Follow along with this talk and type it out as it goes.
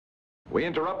We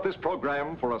interrupt this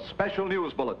program for a special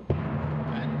news bulletin.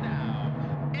 And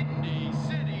now, Indy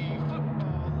City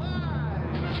Football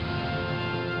Live.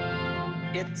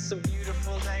 It's a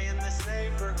beautiful day in this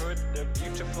neighborhood, a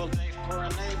beautiful day for a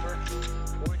neighbor.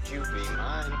 Would you be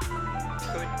mine?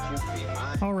 Could you be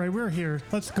mine? All right, we're here.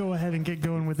 Let's go ahead and get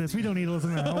going with this. We don't need to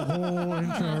listen to that whole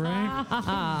intro,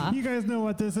 right? You guys know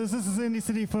what this is. This is Indy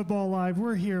City Football Live.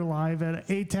 We're here live at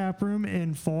a tap room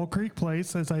in Fall Creek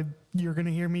Place, you're going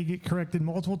to hear me get corrected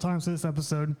multiple times this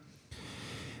episode.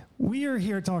 We are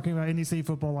here talking about Indy City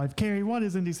Football Live. Carrie, what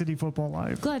is Indy City Football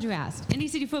Live? Glad you asked. Indy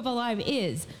City Football Live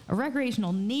is a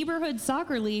recreational neighborhood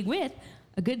soccer league with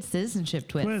a good citizenship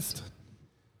twist.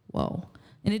 Whoa.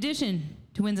 In addition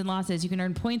to wins and losses, you can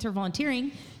earn points for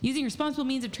volunteering, using responsible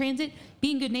means of transit,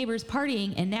 being good neighbors,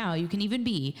 partying, and now you can even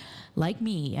be, like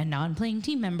me, a non-playing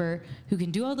team member who can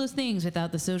do all those things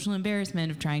without the social embarrassment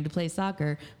of trying to play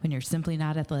soccer when you're simply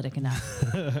not athletic enough.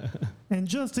 And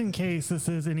just in case this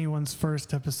is anyone's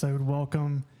first episode,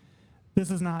 welcome.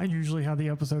 This is not usually how the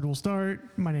episode will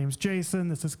start. My name's Jason.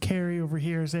 This is Carrie over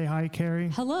here. Say hi, Carrie.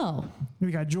 Hello.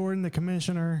 We got Jordan, the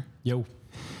commissioner. Yo.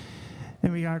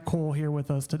 And we got Cole here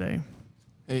with us today.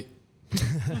 Hey.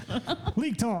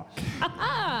 League talk.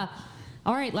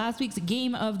 All right, last week's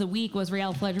game of the week was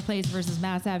Real Fletcher Place versus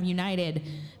Mass Ave United.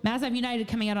 Mass Ave United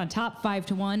coming out on top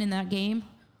 5-1 in that game.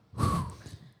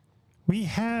 We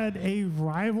had a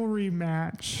rivalry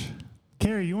match.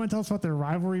 Carrie, you want to tell us about the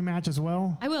rivalry match as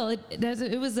well? I will.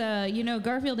 It was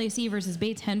Garfield AC versus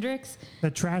Bates Hendricks. The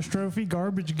trash trophy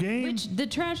garbage game. Which the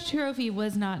trash trophy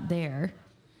was not there.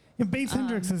 And Bates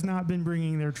Hendricks has not been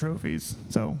bringing their trophies.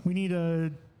 So we need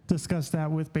to discuss that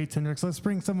with Bates Hendricks. Let's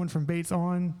bring someone from Bates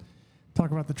on,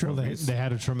 talk about the trophies. Well, they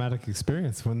had a traumatic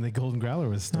experience when the Golden Growler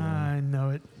was stolen. I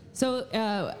know it.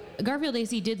 So Garfield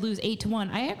AC did lose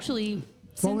 8-1. I actually...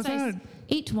 What was that?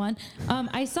 8-1.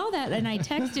 I saw that and I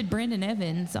texted Brandon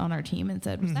Evans on our team and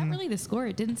said, was that really the score?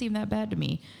 It didn't seem that bad to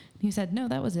me. He said, no,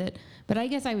 that was it. But I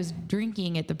guess I was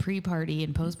drinking at the pre-party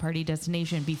and post-party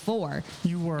destination before.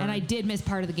 You were. And I did miss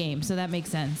part of the game, so that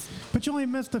makes sense. But you only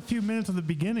missed a few minutes of the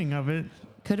beginning of it.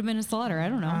 Could have been a slaughter. I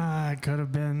don't know. It could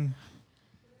have been.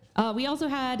 We also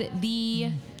had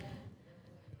the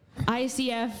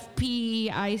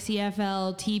ICFP,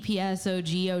 ICFL, TPSO,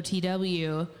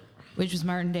 GOTW, which was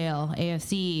Martindale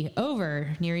AFC over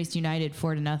Near East United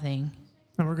 4-0.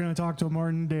 And we're going to talk to a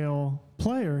Martindale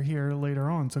player here later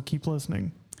on, so keep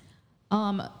listening.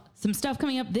 Some stuff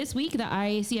coming up this week. The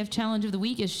IACF Challenge of the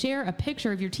Week is share a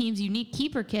picture of your team's unique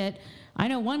keeper kit. I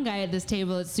know one guy at this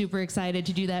table that's super excited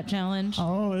to do that challenge.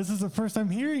 Oh, this is the first time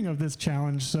hearing of this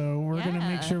challenge, so we're going to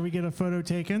make sure we get a photo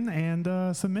taken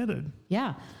and submitted.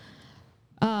 Yeah.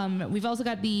 We've also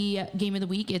got the game of the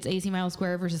week. It's AC Mile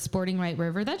Square versus Sporting White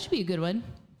River. That should be a good one.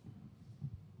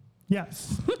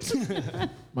 Yes.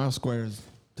 Mile Square is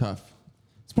tough.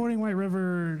 Sporting White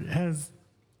River has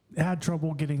had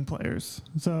trouble getting players.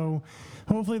 So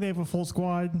hopefully they have a full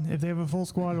squad. If they have a full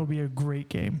squad, it'll be a great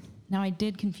game. Now, I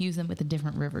did confuse them with a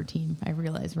different River team, I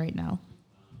realize right now.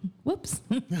 Whoops.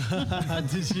 Did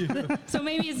you? So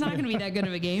maybe it's not going to be that good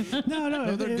of a game.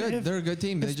 No, They're good. They're a good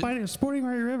team. Sporting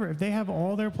White River, if they have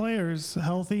all their players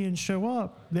healthy and show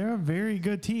up, they're a very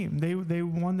good team. They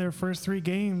won their first 3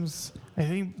 games. I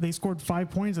think they scored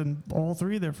 5 points in all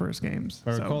 3 of their first games.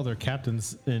 I recall their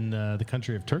captain's in the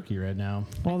country of Turkey right now.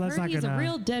 Well, that's not He's gonna. a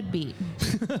real deadbeat.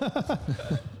 The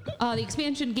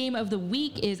expansion game of the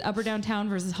week is Upper Downtown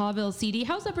versus Hawville CD.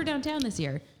 How's Upper Downtown this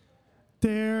year?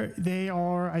 They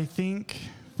are, I think,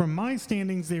 from my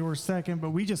standings, they were second, but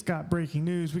we just got breaking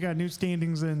news. We got new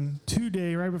standings in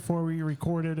today, right before we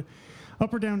recorded.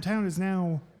 Upper Downtown is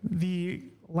now the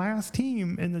last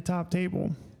team in the top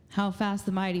table. How fast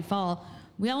the mighty fall.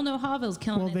 We all know Hawville's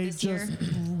killing it this year. Well, they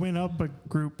just went up a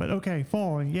group, but okay,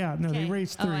 falling. Yeah, no, Okay. they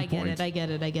raised 3 points. I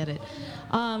get it.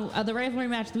 The rivalry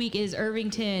match of the week is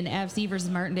Irvington FC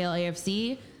versus Martindale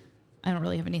AFC. I don't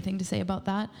really have anything to say about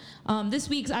that. This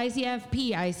week's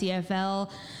ICFP,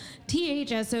 ICFL,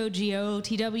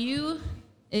 THSOGOTW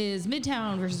is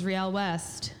Midtown versus Real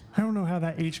West. I don't know how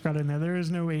that H got in there. There is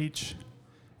no H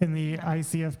in the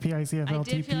ICFP, ICFL, I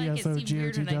did feel like it TPSO, seemed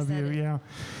weird when I said it. GOTW. Yeah.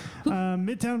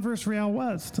 Midtown versus Real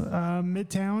West.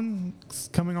 Midtown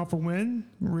coming off a win.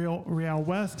 Real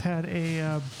West had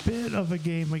a bit of a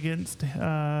game against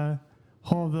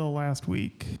Hallville last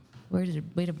week.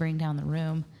 Way to bring down the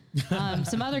room.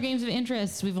 Some other games of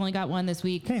interest. We've only got one this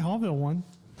week. Hey, Hallville won.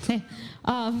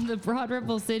 The Broad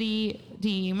Ripple City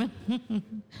team,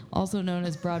 also known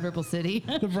as Broad Ripple City.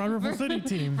 The Broad Ripple City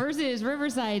team. Versus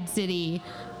Riverside City.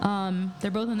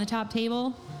 They're both in the top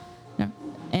table.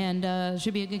 And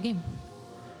should be a good game.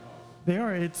 They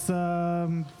are. It's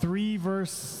 3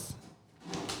 versus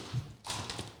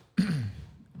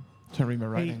Trying to read my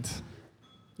writing. 8.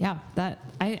 Yeah, that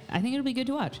I think it'll be good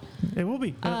to watch. It will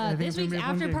be. I think This it's gonna week's be a fun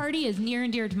after game. party is near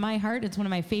and dear to my heart. It's one of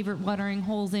my favorite watering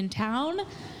holes in town.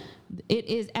 It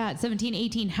is at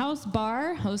 1718 House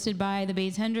Bar, hosted by the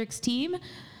Bays Hendricks team.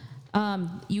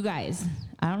 You guys,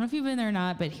 I don't know if you've been there or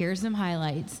not, but here's some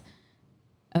highlights.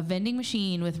 A vending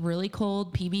machine with really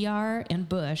cold PBR and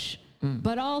Busch,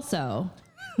 but also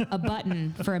a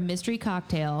button for a mystery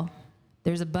cocktail.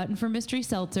 There's a button for mystery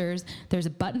seltzers. There's a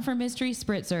button for mystery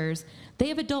spritzers. They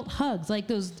have adult hugs, like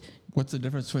those. What's the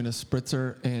difference between a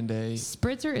spritzer and a...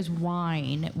 Spritzer is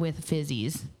wine with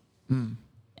fizzies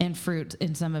and fruit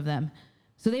in some of them.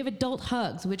 So they have adult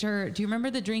hugs, which are, do you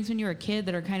remember the drinks when you were a kid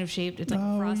that are kind of shaped? It's like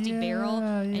a frosty barrel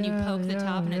and you poke the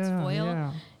top and it's foil.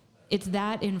 Yeah. It's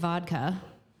that in vodka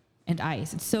and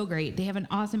ice. It's so great. They have an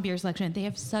awesome beer selection. They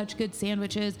have such good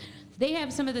sandwiches. They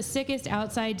have some of the sickest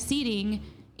outside seating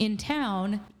in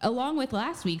town, along with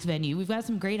last week's venue. We've got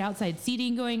some great outside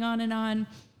seating going on and on.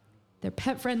 They're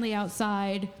pet friendly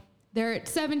outside. They're at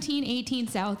 1718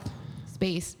 South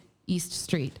Space East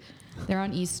Street. They're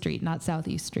on East Street, not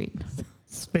Southeast Street.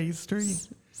 Space Street?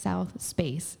 South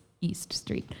Space East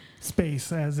Street.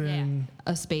 Space as in...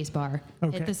 A space bar.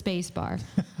 Okay. Hit the space bar.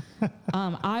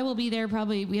 I will be there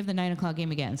probably. We have the 9 o'clock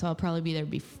game again, so I'll probably be there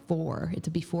before. It's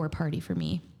a before party for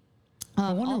me.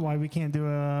 I wonder why we can't do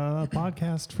a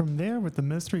podcast from there with the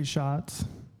mystery shots.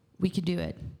 We could do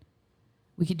it.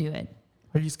 We could do it.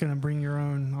 Are you just going to bring your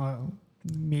own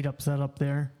meetup set up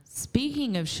there?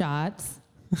 Speaking of shots,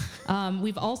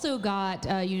 we've also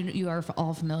got, you are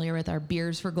all familiar with our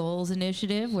Beers for Goals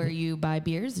initiative, where you buy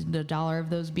beers, and $1 of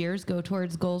those beers go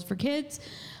towards Goals for Kids.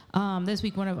 This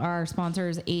week, one of our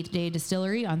sponsors, 8 Day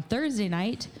Distillery, on Thursday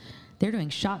night, they're doing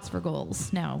shots for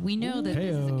goals. Now, we know that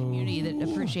this is a community that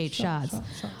appreciates shots.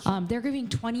 They're giving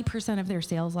 20% of their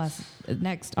sales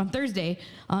on Thursday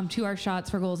to our Shots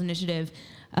for Goals initiative.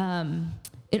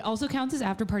 It also counts as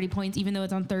after party points, even though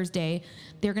it's on Thursday.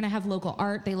 They're going to have local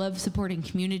art. They love supporting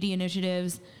community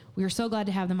initiatives. We are so glad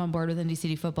to have them on board with Indy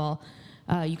City Football.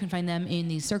 You can find them in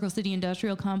the Circle City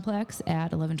Industrial Complex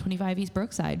at 1125 East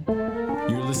Brookside.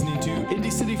 You're listening to Indy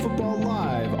City Football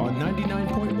Live on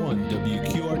 99.1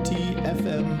 WQRT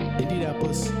FM,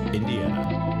 Indianapolis,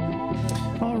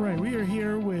 Indiana. All right, we are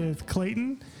here with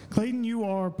Clayton. Clayton, you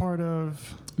are part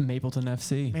of Mapleton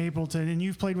FC. Mapleton, and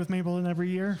you've played with Mapleton every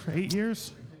year for 8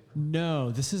 years?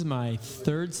 No, this is my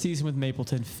 3rd season with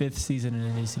Mapleton, 5th season in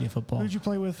Indy City football. Who did you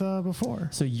play with before?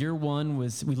 So year 1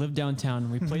 was, we lived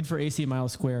downtown. We played for AC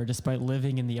Miles Square despite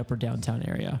living in the upper downtown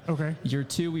area. Okay. Year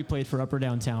 2, we played for upper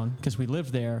downtown because we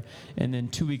lived there. And then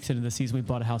 2 weeks into the season, we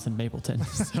bought a house in Mapleton.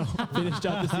 So finished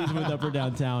out the season with upper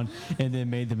downtown and then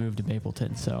made the move to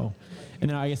Mapleton. So, and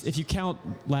then I guess if you count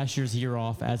last year's year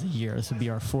off as a year, this would be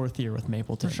our 4th year with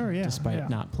Mapleton. For sure, yeah. Despite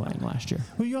not playing last year.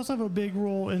 Well, you also have a big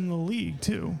role in the league,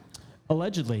 too.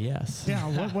 Allegedly, yes. Yeah,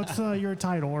 what's your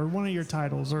title, or one of your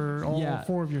titles, or all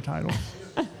 4 of your titles?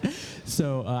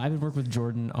 So I've been working with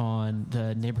Jordan on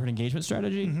the neighborhood engagement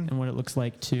strategy and what it looks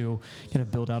like to kind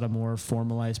of build out a more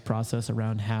formalized process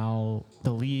around how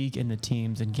the league and the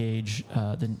teams engage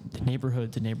the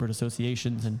neighborhood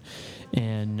associations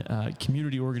and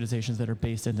community organizations that are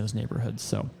based in those neighborhoods.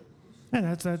 So.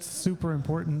 And that's super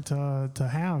important to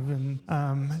have. And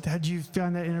had you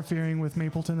found that interfering with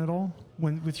Mapleton at all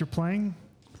with your playing?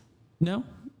 No.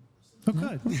 Oh,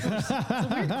 good. It's a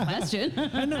weird question.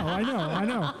 I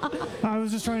know. I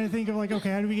was just trying to think of okay,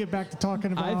 how do we get back to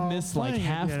talking about? I've missed like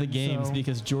half the games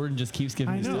because Jordan just keeps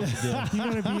giving me stuff to do. You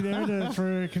got to be there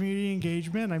for community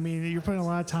engagement. I mean, you're putting a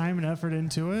lot of time and effort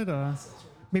into it.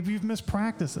 Maybe you've missed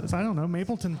practices. I don't know.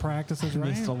 Mapleton practices, right?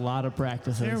 Missed a lot of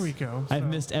practices. There we go. I've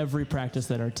missed every practice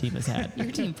that our team has had.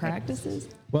 Your team practices?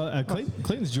 Well,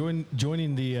 Clayton's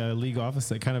joining the league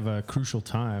office at kind of a crucial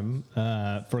time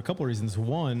for a couple of reasons.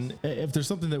 One, if there's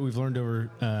something that we've learned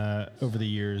over the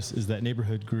years is that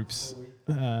neighborhood groups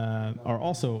are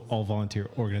also all volunteer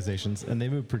organizations, and they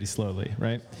move pretty slowly,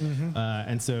 right?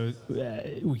 And so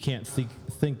we can't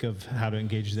think of how to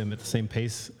engage them at the same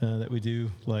pace that we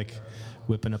do, like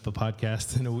whipping up a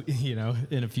podcast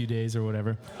in a few days or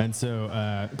whatever. And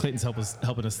so Clayton's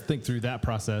helping us think through that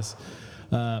process.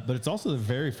 But it's also the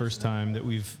very first time that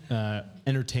we've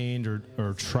entertained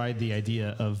or tried the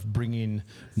idea of bringing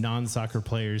non-soccer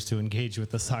players to engage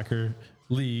with the soccer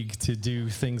league to do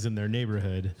things in their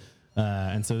neighborhood.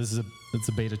 And so it's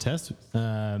a beta test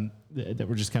that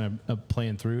we're just kind of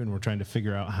playing through, and we're trying to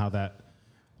figure out how that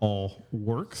all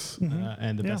works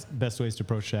and the best ways to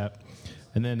approach that.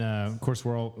 And then, of course,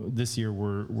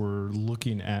 we're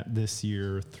looking at this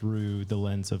year through the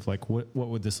lens of like what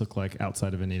would this look like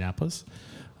outside of Indianapolis,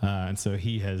 and so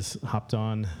he has hopped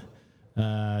on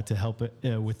to help it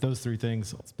with those three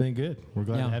things. It's been good. We're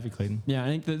glad to have you, Clayton. Yeah, I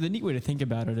think the neat way to think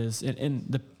about it is in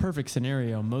the perfect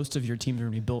scenario, most of your teams are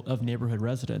going to be built of neighborhood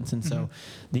residents. And so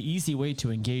the easy way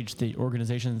to engage the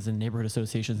organizations and neighborhood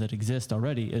associations that exist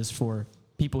already is for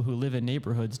people who live in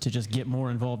neighborhoods to just get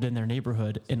more involved in their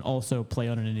neighborhood and also play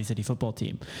on an Indy City football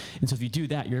team. And so if you do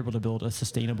that, you're able to build a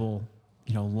sustainable,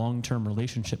 long-term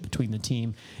relationship between the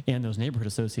team and those neighborhood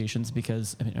associations,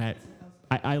 because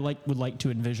I would like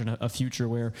to envision a future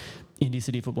where Indy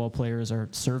City football players are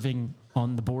serving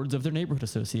on the boards of their neighborhood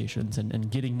associations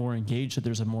and getting more engaged, so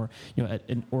there's a more,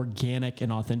 an organic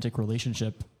and authentic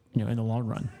relationship, in the long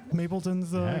run.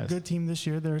 Mapleton's a good team this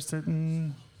year. They're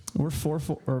sitting... We're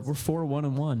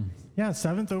 4-1-1. Yeah,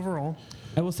 7th overall.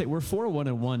 I will say we're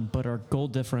 4-1-1, but our goal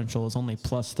differential is only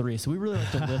 +3. So we really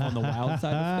like to live on the wild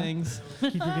side of things.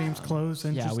 Keep your games close.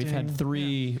 Yeah, we've had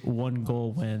 3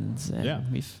 one-goal wins,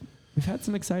 and we've had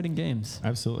some exciting games.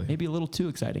 Absolutely, maybe a little too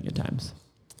exciting at times.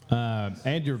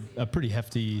 And you're a pretty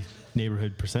hefty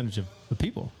neighborhood percentage of the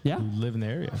people who live in the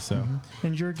area. So,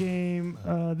 and your game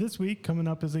this week coming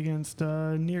up is against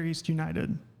Near East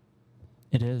United.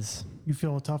 It is. You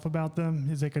feel tough about them?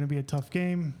 Is it going to be a tough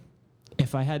game?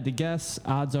 If I had to guess,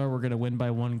 odds are we're going to win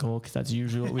by 1 goal, because that's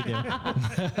usually what we do.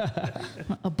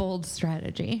 A bold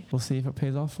strategy. We'll see if it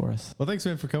pays off for us. Well, thanks,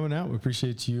 man, for coming out. We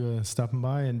appreciate you stopping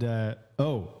by. And I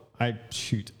know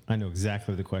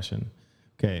exactly the question.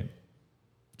 Okay,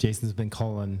 Jason's been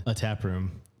calling a tap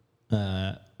room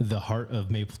the heart of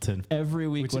Mapleton. Every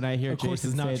week when I hear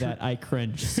Jason say that, I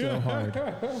cringe so hard.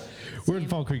 We're in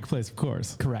Fall Creek Place, of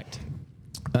course. Correct.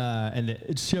 And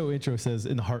the show intro says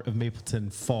in the heart of Mapleton,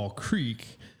 Fall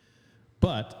Creek,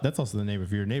 but that's also the name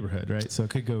of your neighborhood, right? So it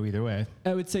could go either way.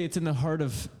 I would say it's in the heart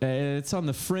of, it's on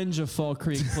the fringe of Fall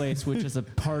Creek Place, which is a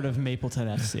part of Mapleton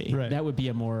FC. Right. That would be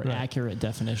a more accurate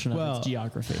definition of its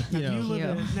geography. You don't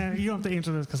have to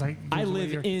answer this because I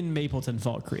live in Mapleton,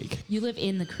 Fall Creek. You live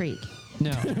in the creek.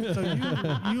 No. So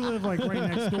you live like right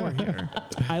next door here.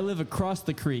 I live across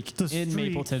the creek in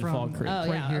Mapleton, Fall Creek.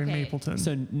 Here in Mapleton.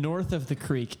 So north of the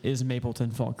creek is Mapleton,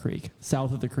 Fall Creek.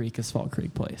 South of the creek is Fall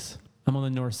Creek Place. I'm on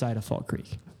the north side of Fall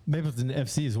Creek. Mapleton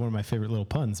FC is one of my favorite little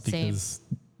puns because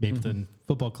Mapleton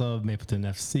Football Club, Mapleton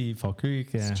FC, Fall Creek.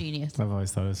 It's genius. I've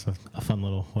always thought it was a fun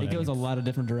little one. It goes a lot of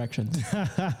different directions.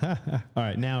 All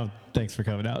right, now thanks for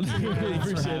coming out. Really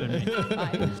appreciate it.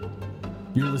 Bye.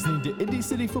 You're listening to Indy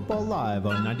City Football Live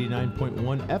on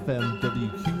 99.1 FM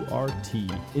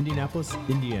WQRT, Indianapolis,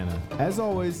 Indiana. As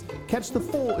always, catch the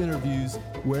full interviews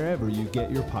wherever you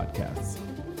get your podcasts.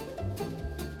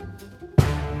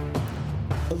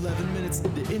 11 minutes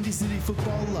into Indy City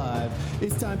Football Live.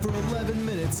 It's time for 11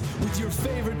 minutes with your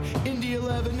favorite Indy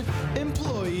 11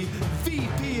 employee,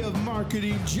 VP of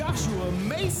Marketing, Joshua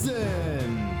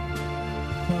Mason.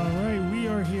 All right, we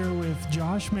are here with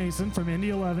Josh Mason from Indy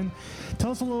 11.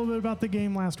 Tell us a little bit about the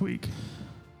game last week.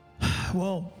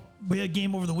 Well, we had a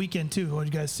game over the weekend too.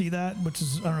 Did you guys see that? Which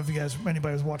is, I don't know if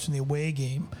anybody was watching the away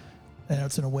game. And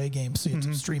it's an away game, so you have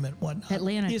to stream it.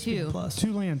 Atlanta ESPN Plus.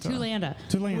 Tulane.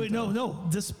 Wait, no.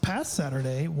 This past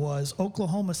Saturday was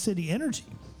Oklahoma City Energy.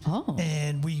 Oh.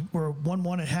 And we were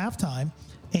 1-1 at halftime,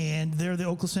 and they're the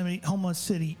Oklahoma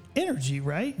City Energy,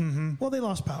 right? Mm-hmm. Well, they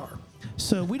lost power.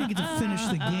 So we didn't get to finish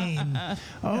the game.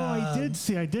 I did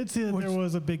see that there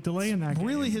was a big delay in that game.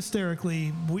 Really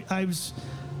hysterically, I was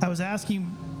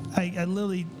asking, I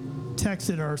literally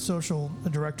texted our social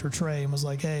director, Trey, and was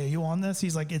like, hey, are you on this?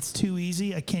 He's like, it's too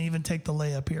easy. I can't even take the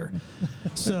layup here.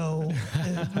 So,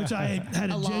 which I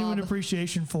had a genuine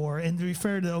appreciation for. And to be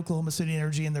fair to Oklahoma City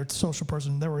Energy and their social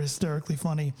person, they were hysterically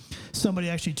funny. Somebody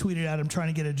actually tweeted at him trying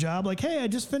to get a job, like, hey, I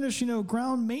just finished,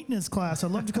 ground maintenance class.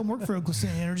 I'd love to come work for Oklahoma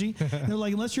City Energy. And they're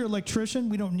like, unless you're an electrician,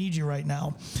 we don't need you right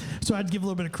now. So I'd give a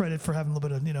little bit of credit for having a little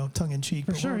bit of, tongue in cheek.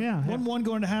 For sure, yeah. 1-1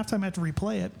 going to halftime, I have to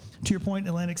replay it. To your point,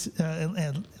 Atlanta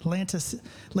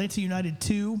United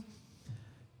 2.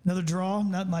 Another draw,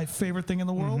 not my favorite thing in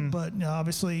the world, but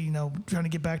obviously, trying to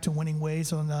get back to winning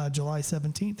ways on July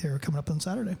 17th. They're coming up on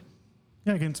Saturday.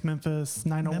 Yeah, against Memphis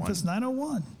 901. Memphis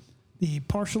 901. The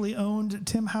partially owned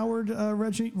Tim Howard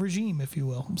regime, if you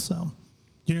will. So,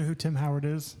 do you know who Tim Howard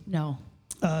is? No.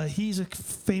 He's a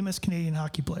famous Canadian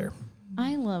hockey player.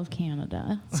 I love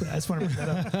Canada. So I just want to bring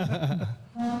that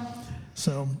up.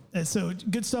 So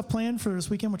good stuff planned for this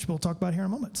weekend, which we'll talk about here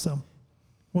in a moment. So,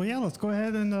 Well, yeah, let's go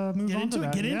ahead and move Get on into to it.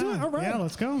 that. Get into Yeah. it. All right. Yeah,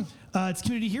 let's go. It's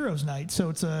Community Heroes Night, so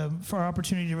it's for our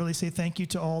opportunity to really say thank you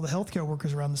to all the healthcare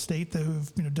workers around the state that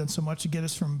who've done so much to get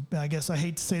us from. I guess I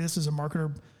hate to say this as a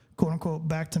marketer, quote unquote,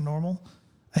 back to normal.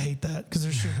 I hate that because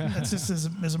that's just as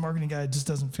a marketing guy, it just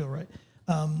doesn't feel right.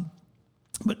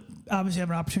 But obviously, have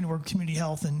an opportunity to work with community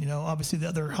health, and obviously the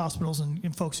other hospitals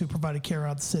and folks who provided care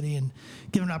around the city, and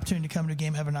give an opportunity to come to a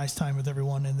game, have a nice time with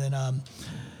everyone, and then.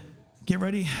 Get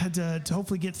ready to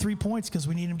hopefully get 3 points because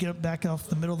we need to get back off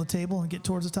the middle of the table and get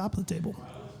towards the top of the table.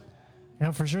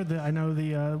 Yeah, for sure. I know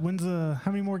when's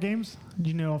how many more games? Do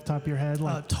you know off the top of your head?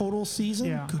 Total season?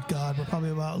 Yeah. Good God, we're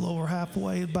probably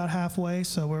about halfway.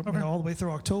 So we're all the way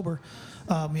through October.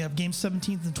 We have games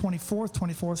 17th and 24th.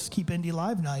 24th is Keep Indy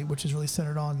Live Night, which is really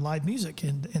centered on live music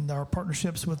and our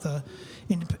partnerships with the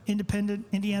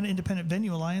Indiana Independent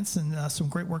Venue Alliance, and some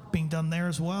great work being done there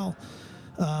as well.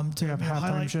 To have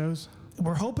halftime shows.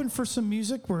 We're hoping for some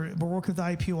music. We're working with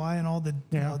IPY and all the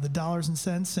the dollars and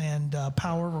cents and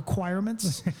power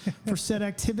requirements for said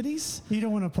activities. You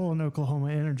don't want to pull an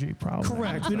Oklahoma Energy problem.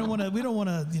 Correct. We don't want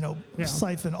to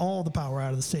siphon all the power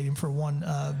out of the stadium for one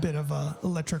bit of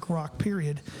electric rock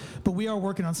period. But we are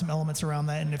working on some elements around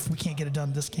that, and if we can't get it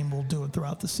done this game, we'll do it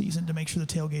throughout the season to make sure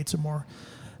the tailgates are more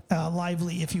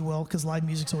lively, if you will, because live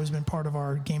music's always been part of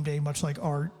our game day, much like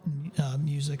art,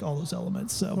 music, all those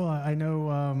elements. So, well, I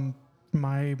know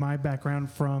my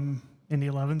background from Indy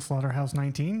 11, Slaughterhouse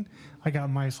 19. I got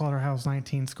my Slaughterhouse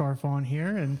 19 scarf on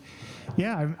here, and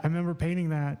I remember painting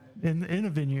that in a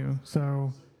venue.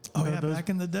 So, back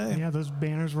in the day, those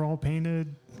banners were all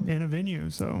painted in a venue.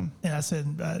 So, and I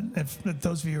said, if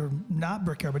those of you who are not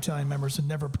Brickyard Battalion members and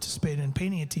never participated in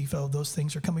painting a TIFO, those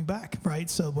things are coming back, right?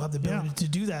 So we'll have the ability to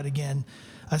do that again.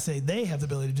 I say they have the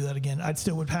ability to do that again. I'd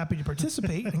still would happy to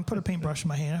participate and put a paintbrush in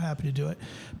my hand. I'm happy to do it.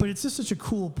 But it's just such a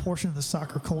cool portion of the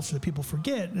soccer culture that people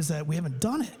forget is that we haven't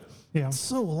done it. Yeah. It's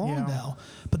so long now.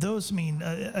 But those,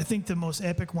 I think the most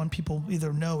epic one people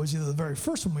either know is either the very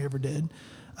first one we ever did,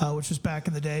 which was back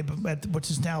in the day, which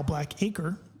is now Black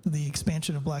Acre, the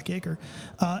expansion of Black Acre,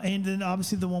 and then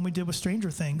obviously the one we did with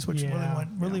Stranger Things, which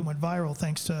really went viral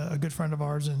thanks to a good friend of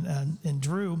ours and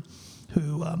Drew,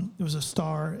 who was a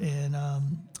star in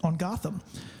on Gotham.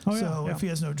 If you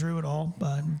guys know Drew at all,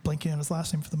 I'm blanking on his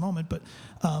last name for the moment, but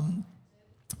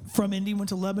from Indy, went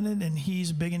to Lebanon, and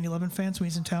he's a big Indy 11 fan, so when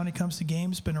he's in town, he comes to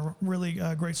games, been a really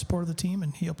great support of the team,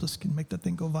 and he helped us make that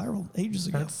thing go viral ages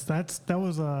ago. That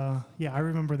was I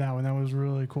remember that one. That was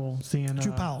really cool seeing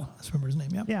Drew Powell. I remember his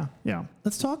name. Yeah.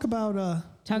 Let's talk about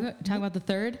talk about the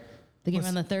third. The game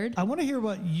on the third? I want to hear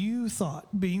what you thought,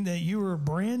 being that you were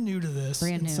brand new to this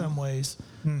in some ways.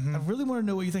 Mm-hmm. I really want to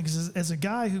know what you think. As a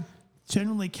guy who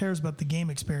genuinely cares about the game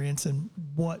experience and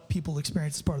what people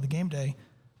experience as part of the game day,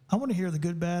 I want to hear the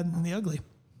good, bad, and the ugly.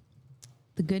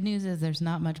 The good news is there's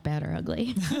not much bad or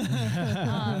ugly.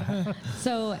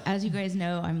 So as you guys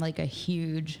know, I'm like a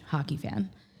huge hockey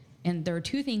fan. And there were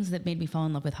two things that made me fall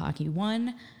in love with hockey.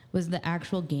 One was the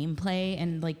actual gameplay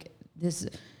and like this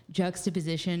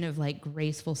juxtaposition of like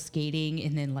graceful skating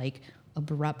and then like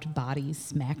abrupt bodies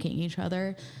smacking each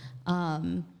other.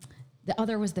 The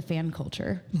other was the fan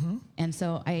culture. Mm-hmm. And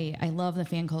so I love the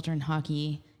fan culture in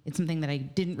hockey. It's something that I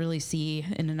didn't really see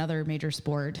in another major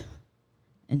sport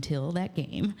until that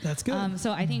game. That's good.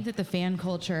 So I think that the fan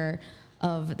culture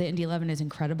of the Indy 11 is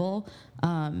incredible.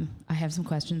 I have some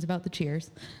questions about the cheers.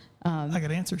 I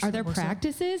got answers. Are there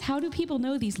practices? How do people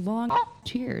know these long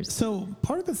cheers? So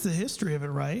part of it's the history of it,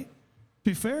 right? To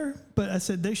be fair, but I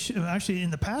said they should actually in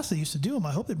the past they used to do them.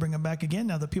 I hope they bring them back again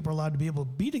now that people are allowed to be able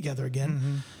to be together again.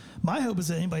 Mm-hmm. My hope is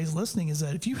that anybody's listening is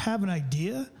that if you have an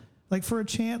idea, like for a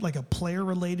chant, like a player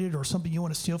related or something you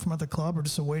want to steal from another club or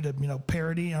just a way to,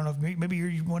 parody. I don't know, maybe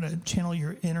you want to channel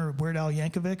your inner Weird Al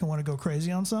Yankovic and want to go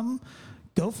crazy on something.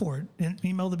 Go for it. And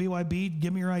email the BYB,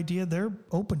 give me your idea. They're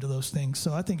open to those things.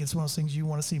 So I think it's one of those things you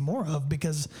want to see more of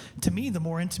because to me, the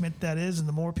more intimate that is and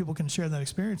the more people can share that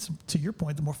experience, to your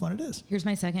point, the more fun it is. Here's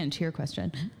my second cheer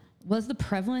question. Was the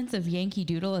prevalence of Yankee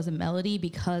Doodle as a melody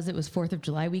because it was 4th of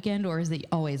July weekend, or is it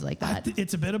always like that?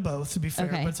 It's a bit of both, to be fair.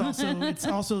 Okay. But it's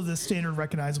also the standard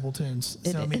recognizable tunes.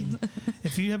 So,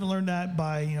 if you haven't learned that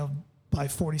by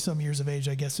 40-some years of age,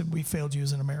 I guess we failed you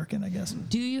as an American, I guess.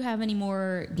 Do you have any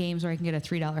more games where I can get a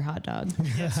 $3 hot dog?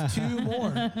 Yes, 2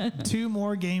 more. 2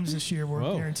 more games this year. We're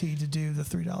guaranteed to do the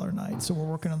 $3 night. So we're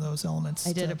working on those elements.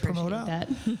 I did to appreciate promote that.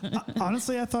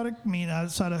 Honestly, I thought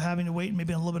outside of having to wait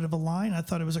maybe a little bit of a line, I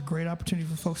thought it was a great opportunity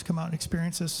for folks to come out and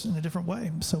experience this in a different way.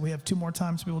 So we have 2 more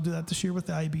times we will do that this year with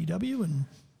the IBW, and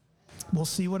we'll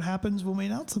see what happens when we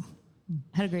announce them.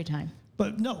 Had a great time.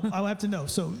 But no, I'll have to know.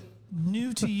 So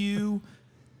new to you,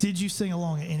 Did you sing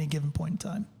along at any given point in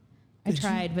time? I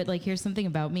tried, but like, here's something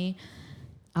about me.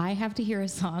 I have to hear a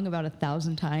song about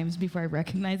 1,000 times before I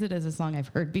recognize it as a song I've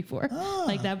heard before.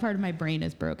 Like that part of my brain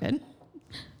is broken.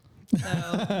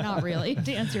 So not really,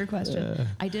 to answer your question.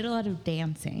 I did a lot of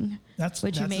dancing,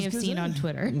 which you may have seen on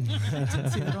Twitter. I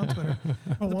did see that on Twitter.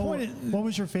 What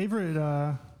was your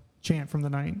favorite chant from the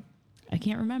night? I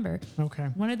can't remember. Okay.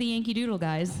 One of the Yankee Doodle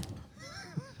guys.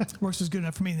 Works is good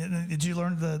enough for me. Did you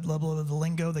learn the level of the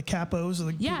lingo, the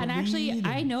capos? Yeah, and actually,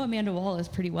 I know Amanda Wallace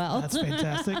pretty well. That's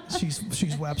fantastic.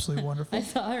 She's absolutely wonderful. I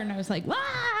saw her and I was like, wow,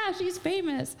 she's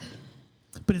famous.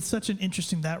 But it's such an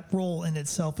interesting, that role in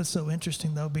itself is so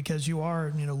interesting though, because you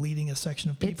are, leading a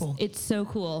section of people. It's so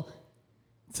cool.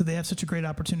 So they have such a great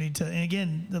opportunity to, and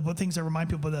again, the things that remind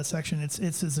people of that section, it's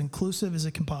as inclusive as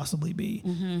it can possibly be.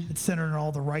 It's centered on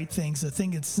all the right things. The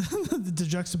thing it's the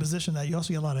juxtaposition that you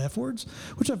also get a lot of F words,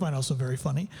 which I find also very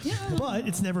funny. Yeah. But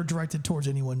it's never directed towards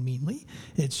anyone meanly.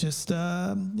 It's just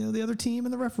the other team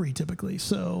and the referee typically.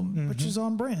 So which is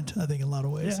on brand, I think, in a lot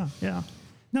of ways. Yeah, yeah.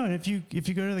 No, if you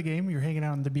go to the game, you're hanging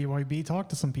out in the BYB, talk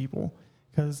to some people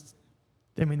because,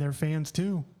 they're fans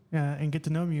too. And get to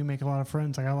know them, you make a lot of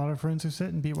friends. I got a lot of friends who sit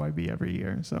in BYB every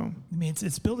year. So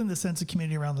it's building the sense of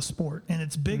community around the sport, and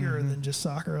it's bigger than just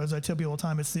soccer. As I tell people all the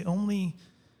time, it's the only,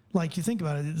 like you think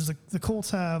about it, it's the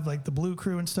Colts have like the Blue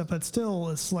Crew and stuff, but still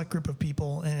a select group of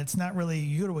people, and it's not really,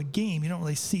 you go to a game, you don't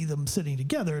really see them sitting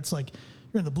together. It's like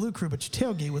you're in the Blue Crew, but you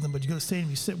tailgate with them, but you go to the stadium,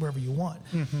 you sit wherever you want.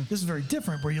 This is very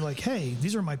different, where you're like, hey,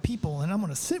 these are my people, and I'm going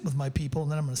to sit with my people, and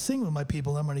then I'm going to sing with my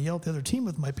people, and I'm going to yell at the other team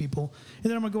with my people,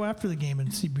 and then I'm going to go after the game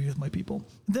and be with my people.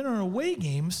 And then on away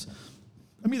games,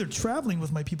 I'm either traveling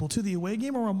with my people to the away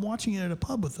game or I'm watching it at a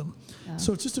pub with them. Yeah.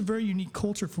 So it's just a very unique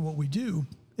culture for what we do.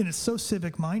 And it's so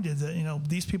civic minded that,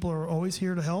 these people are always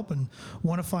here to help and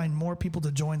want to find more people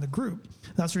to join the group.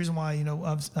 That's the reason why,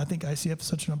 I think ICF is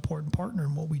such an important partner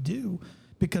in what we do,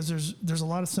 because there's a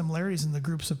lot of similarities in the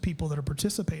groups of people that are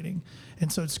participating.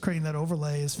 And so it's creating that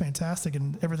overlay is fantastic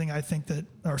and everything I think that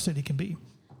our city can be.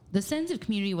 The sense of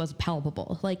community was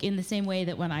palpable, like in the same way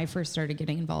that when I first started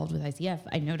getting involved with ICF,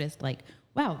 I noticed like,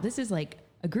 wow, this is like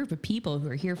a group of people who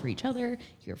are here for each other,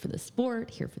 here for the sport,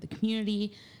 here for the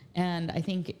community. And I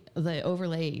think the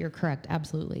overlay, you're correct,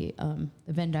 absolutely. The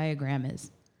Venn diagram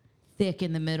is thick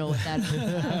in the middle with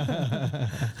that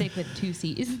thick with two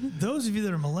C's. Those of you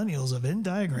that are millennials, a Venn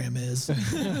diagram is.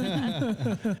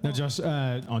 Now, Josh,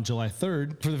 on July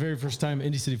 3rd, for the very first time,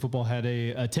 Indy City Football had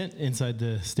a tent inside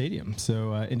the stadium.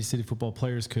 So Indy City Football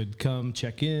players could come,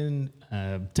 check in,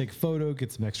 take a photo,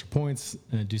 get some extra points,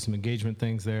 do some engagement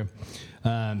things there.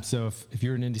 So if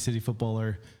you're an Indy City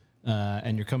footballer,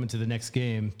 and you're coming to the next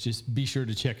game, just be sure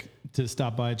to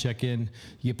stop by, check in.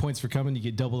 You get points for coming. You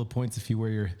get double the points if you wear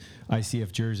your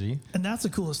ICF jersey. And that's the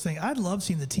coolest thing. I'd love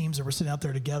seeing the teams that were sitting out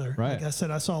there together. Right. Like I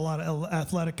said, I saw a lot of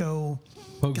Atletico.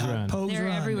 Pogues Run. They're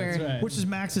everywhere. That's right. Which is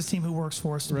Max's team who works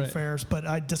for us, to be fair. But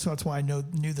that's why I knew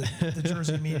the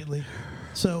jersey immediately.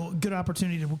 So good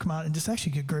opportunity to come out and just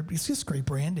actually get great. It's just great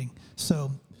branding. So.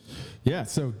 Yeah.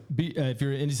 So if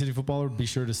you're an Indy City footballer, be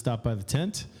sure to stop by the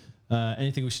tent.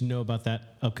 Anything we should know about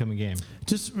that upcoming game?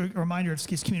 Just a reminder,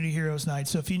 it's Community Heroes Night.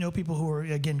 So if you know people who are,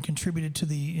 again, contributed to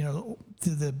the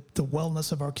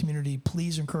wellness of our community,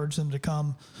 please encourage them to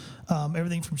come.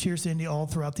 Everything from Cheers to Indy all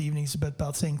throughout the evening is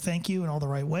about saying thank you in all the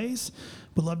right ways.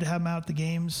 We'd love to have them out at the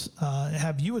games,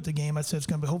 have you at the game. I said it's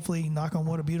going to be, hopefully, knock on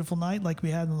wood, a beautiful night like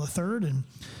we had on the 3rd. And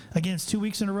again, it's 2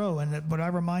 weeks in a row. And what I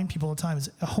remind people all the time is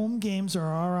home games are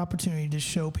our opportunity to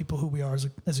show people who we are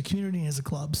as a community and as a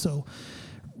club. So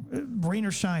rain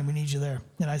or shine, we need you there.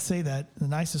 And I say that in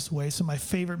the nicest way. So my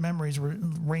favorite memories were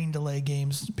rain delay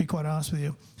games, to be quite honest with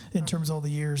you, in terms of all the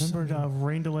years. Remember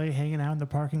rain delay hanging out in the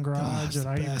parking garage at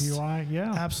IUPUI?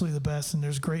 Yeah. Absolutely the best. And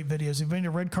there's great videos. If you've been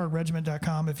to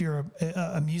redcardregiment.com, if you're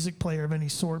a music player of any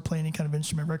sort, play any kind of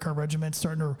instrument, Red Card Regiment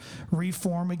starting to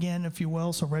reform again, if you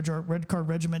will. So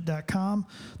redcardregiment.com.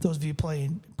 Those of you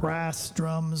playing brass,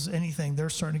 drums, anything, they're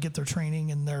starting to get their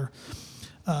training and their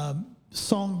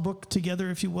songbook together,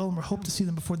 if you will, and we hope to see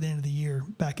them before the end of the year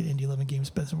back at Indy 11 Games.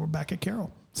 And we're back at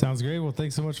Carroll. Sounds great. Well,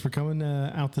 thanks so much for coming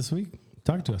out this week.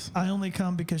 Talk to us. I only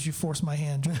come because you forced my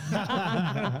hand.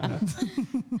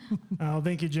 Oh,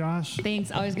 thank you, Josh.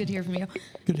 Thanks. Always good to hear from you.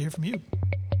 Good to hear from you.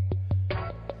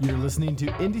 You're listening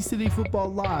to Indy City Football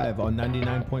Live on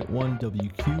 99.1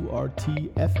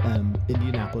 WQRT FM,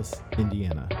 Indianapolis,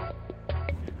 Indiana.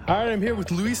 All right, I'm here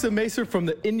with Louisa Macer from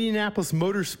the Indianapolis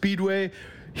Motor Speedway,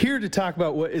 here to talk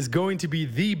about what is going to be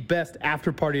the best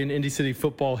after party in Indy City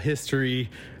football history.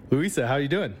 Louisa, how are you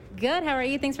doing? Good. How are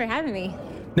you? Thanks for having me.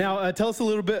 Now, tell us a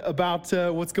little bit about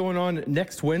what's going on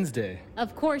next Wednesday.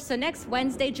 Of course. So next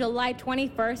Wednesday, July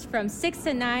 21st, from 6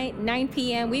 to 9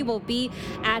 p.m., we will be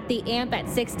at the AMP at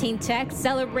 16 Tech,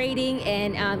 celebrating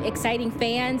and exciting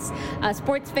fans,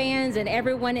 sports fans, and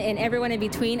everyone in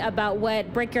between about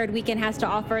what Brickyard Weekend has to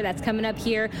offer. That's coming up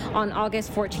here on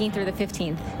August 14th through the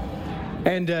 15th.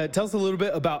 And tell us a little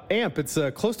bit about AMP. It's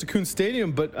close to Coon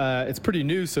Stadium, but it's pretty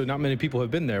new, so not many people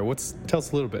have been there. Tell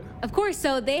us a little bit. Of course.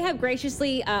 So they have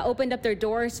graciously opened up their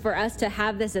doors for us to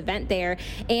have this event there.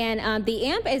 And the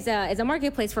AMP is a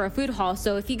marketplace for a food hall.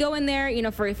 So if you go in there,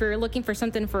 if you're looking for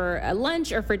something for a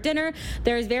lunch or for dinner,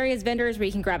 there's various vendors where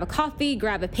you can grab a coffee,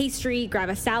 grab a pastry, grab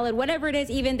a salad, whatever it is.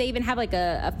 They even have like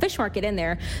a fish market in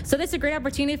there. So this is a great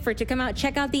opportunity to come out,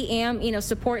 check out the AMP,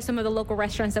 support some of the local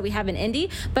restaurants that we have in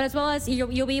Indy, but as well as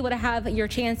you'll be able to have your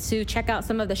chance to check out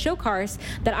some of the show cars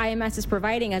that IMS is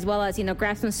providing, as well as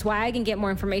grab some swag and get more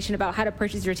information about how to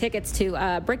purchase your tickets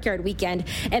to Brickyard Weekend.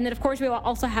 And then of course we will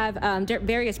also have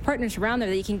various partners around there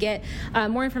that you can get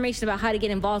more information about how to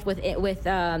get involved with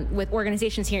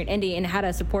organizations here in Indy and how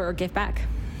to support or give back.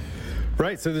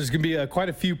 Right, so there's going to be quite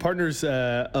a few partners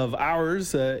of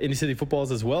ours, Indy City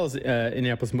Footballs, as well as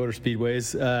Indianapolis Motor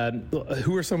Speedways.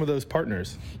 Who are some of those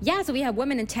partners? Yeah, so we have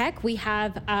Women in Tech. We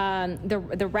have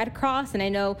the Red Cross, and I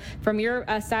know from your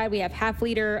side we have Half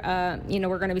Liter.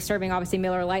 We're going to be serving obviously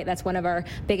Miller Lite. That's one of our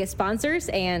biggest sponsors,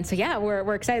 and so yeah,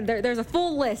 we're excited. There's a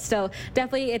full list, so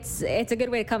definitely it's a good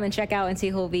way to come and check out and see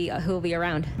who will be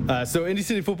around. So Indy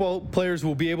City Football players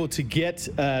will be able to get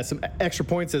some extra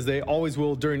points, as they always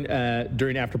will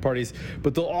during after parties,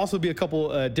 but there'll also be a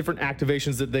couple different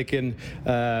activations that they can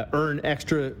earn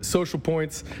extra social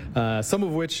points, some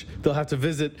of which they'll have to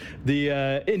visit the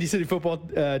Indy City Football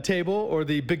table or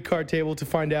the big card table to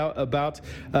find out about,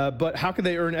 but how can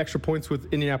they earn extra points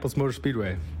with Indianapolis Motor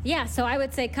Speedway? Yeah, so I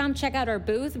would say come check out our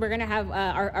booth. We're going to have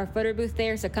our photo booth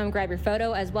there, so come grab your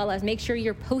photo, as well as make sure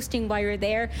you're posting while you're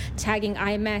there, tagging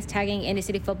IMS, tagging Indy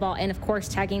City Football, and of course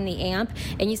tagging the AMP,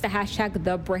 and use the hashtag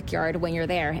the Brickyard when you're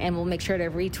there, and we'll make sure to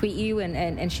retweet you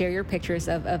and share your pictures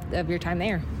of your time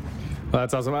there. Well,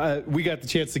 that's awesome. We got the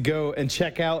chance to go and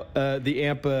check out the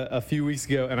AMP a few weeks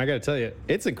ago, and I got to tell you,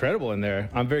 it's incredible in there.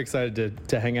 I'm very excited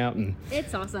to hang out. And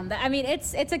it's awesome.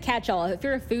 It's a catch-all. If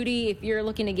you're a foodie, if you're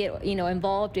looking to get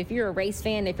involved, if you're a race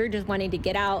fan, if you're just wanting to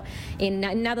get out, and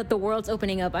now that the world's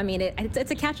opening up,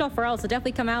 it's a catch-all for all. So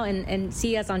definitely come out and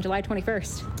see us on July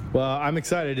 21st. Well, I'm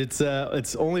excited.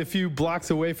 It's only a few blocks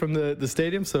away from the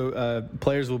stadium, so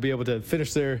players will be able to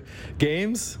finish their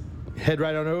games, head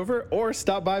right on over, or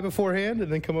stop by beforehand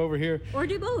and then come over here. Or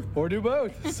do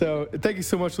both. So thank you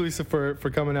so much, Lisa, for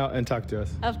coming out and talking to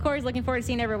us. Of course. Looking forward to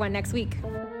seeing everyone next week.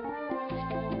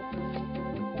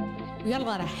 We got a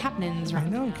lot of happenings right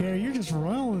now. I know, Carrie. You're just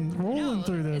rolling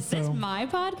through this. Is this my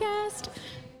podcast?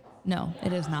 No,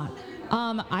 it is not.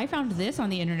 I found this on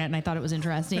the internet and I thought it was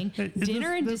interesting.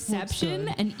 Dinner and Deception,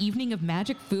 an evening of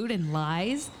magic food and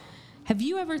lies. Have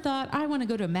you ever thought, I want to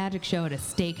go to a magic show at a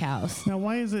steakhouse? Now,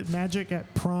 why is it magic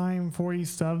at Prime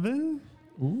 47?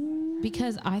 Ooh.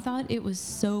 Because I thought it was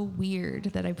so weird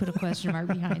that I put a question mark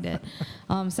behind it.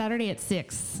 Saturday at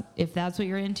 6. If that's what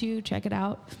you're into, check it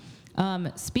out.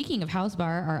 Speaking of House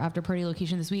Bar, our after party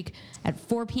location this week at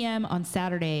 4 p.m. on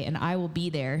Saturday, and I will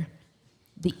be there.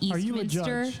 The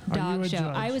Eastminster Dog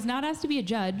Show. I was not asked to be a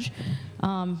judge,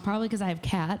 probably because I have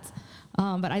cats.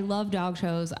 But I love dog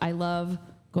shows. I love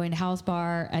going to House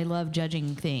Bar. I love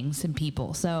judging things and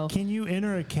people. So can you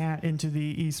enter a cat into the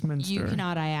Eastminster? You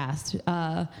cannot, I asked.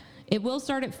 It will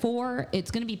start at 4.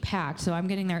 It's going to be packed, so I'm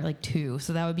getting there at like 2.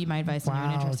 So that would be my advice if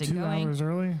you're interested in going. 2 hours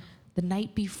early? The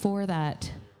night before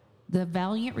that, the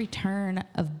valiant return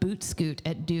of Boot Scoot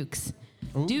at Duke's.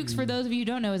 Ooh. Duke's, for those of you who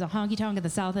don't know, is a honky-tonk at the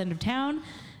south end of town.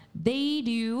 They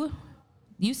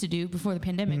used to do, before the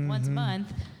pandemic, once a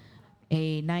month,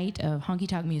 a night of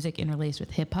honky-tonk music interlaced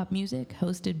with hip-hop music,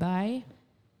 hosted by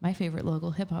my favorite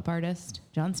local hip-hop artist,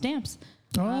 John Stamps.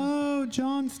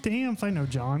 John Stamps. I know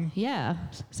John. Yeah.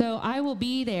 So I will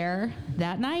be there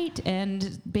that night,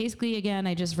 and basically, again,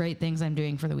 I just write things I'm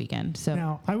doing for the weekend. So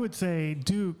now, I would say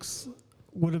Duke's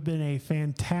would have been a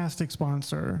fantastic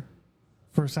sponsor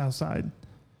for Southside.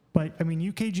 But,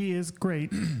 UKG is great.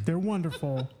 They're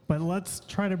wonderful. But let's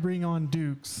try to bring on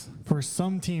Duke's for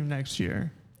some team next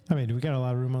year. We got a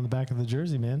lot of room on the back of the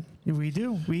jersey, man. We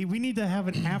do. We need to have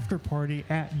an after party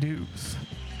at Duke's.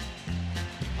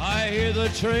 I hear the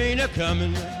train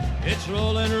a-comin', it's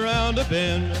rolling around a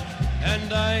bend,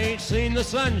 and I ain't seen the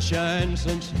sunshine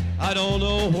since I don't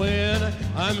know when.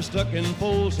 I'm stuck in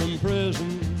Folsom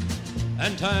Prison,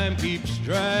 and time keeps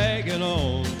dragging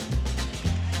on.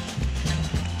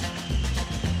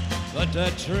 but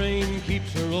that train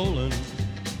keeps a rolling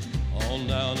on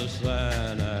down to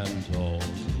San Antone.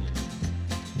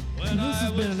 And this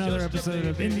has been another episode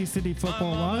of Indy City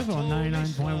Football Live on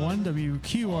 99.1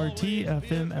 WQRT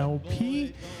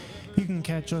FMLP. You can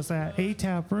catch us at A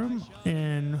Tap Room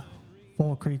in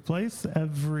Fall Creek Place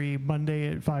every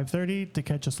Monday at 5:30 to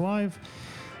catch us live.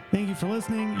 Thank you for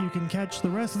listening. You can catch the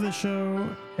rest of the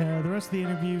show, the rest of the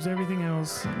interviews, everything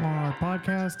else on our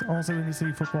podcast, also Indy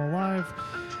City Football Live.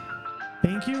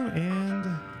 Thank you and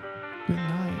good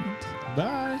night.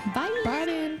 Bye. Bye. Bye,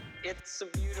 Dan. It's a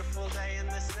beautiful day in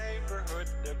this neighborhood,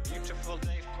 a beautiful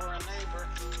day for a neighbor.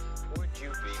 Would you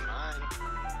be mine?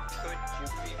 Could you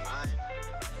be mine?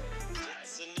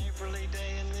 It's a neighborly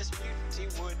day in this beauty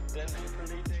wood, a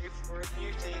neighborly day for a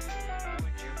beauty.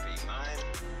 Would you be mine?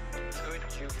 Could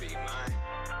you be mine?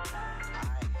 I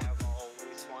have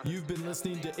always wanted. You've been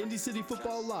listening to Indy City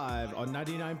Football Live on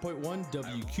 99.1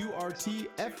 WQRT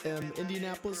FM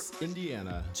Indianapolis,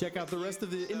 Indiana. Check out the rest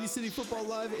of the Indy City Football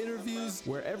Live interviews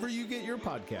wherever you get your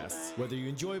podcasts. Whether you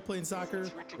enjoy playing soccer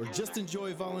or just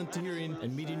enjoy volunteering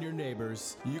and meeting your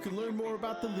neighbors, you can learn more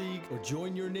about the league or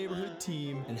join your neighborhood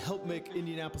team and help make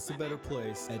Indianapolis a better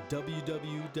place at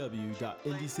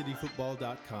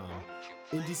www.indycityfootball.com.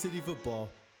 Indy City Football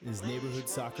is neighborhood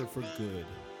soccer for good.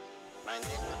 My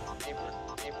neighbor, neighbor,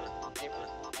 neighbor, neighbor,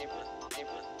 neighbor, neighbor,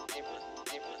 neighbor,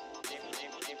 neighbor,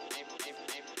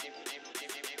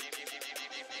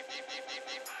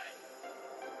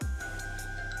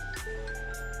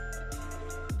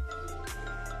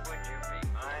 Would you be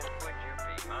mine? Would you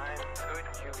be mine? Could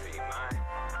you be mine?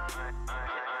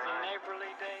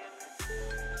 Neighborly day.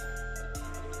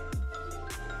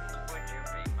 Would you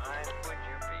be mine? Would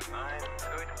you be mine?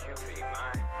 Could you be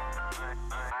mine?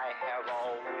 I have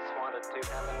always wanted to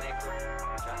have a neighbor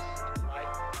just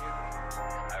like you.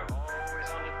 I've always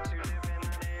wanted to live in a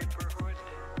neighborhood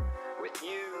with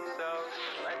you. So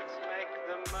let's make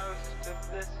the most of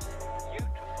this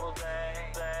beautiful day.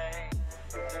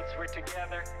 Since we're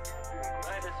together,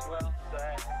 might as well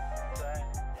say,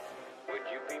 would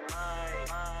you be mine?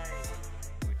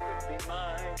 Would you be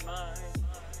mine?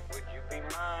 Would you be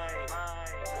mine?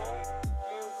 Won't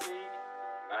you be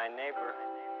my neighbor?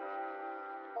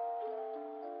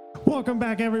 Welcome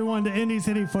back, everyone, to Indy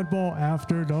City Football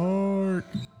After Dark.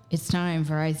 It's time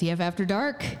for ICF After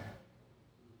Dark.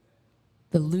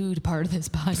 The lewd part of this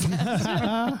podcast.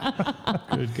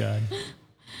 Good God.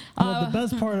 Well, the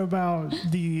best part about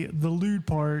the lewd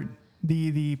part,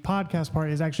 the podcast part,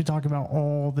 is actually talking about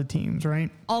all the teams, right?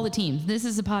 All the teams. This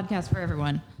is a podcast for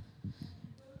everyone.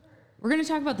 We're going to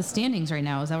talk about the standings right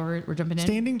now. Is that where we're jumping in?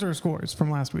 Standings or scores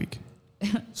from last week?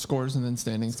 Scores and then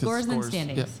standings. 'cause Scores and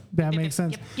standings. Yeah. That makes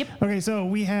sense. Yep. Okay, so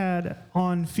we had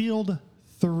on field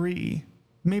 3,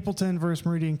 Mapleton versus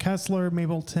Meridian Kessler.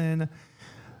 Mapleton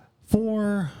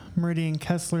 4, Meridian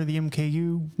Kessler, the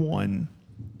MKU 1.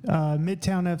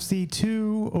 Midtown FC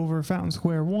 2 over Fountain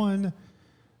Square 1.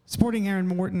 Sporting Heron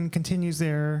Morton continues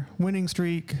their winning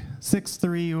streak,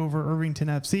 6-3 over Irvington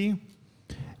FC.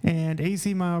 And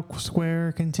AC Mile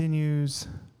Square continues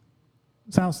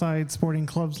Southside Sporting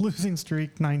Club's losing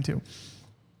streak, 9-2. I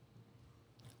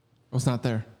was not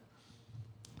there.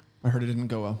 I heard it didn't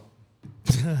go well.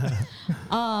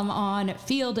 On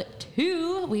field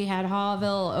 2, we had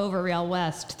Hawville over Real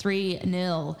West,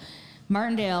 3-0.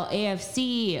 Martindale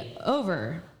AFC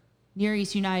over Near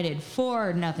East United,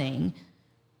 4-0.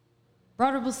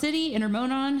 Broad Ripple City,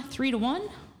 Intermonon, 3-1,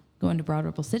 going to Broad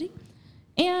Ripple City.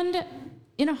 And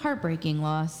in a heartbreaking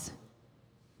loss,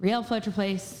 Real Fletcher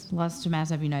Place lost to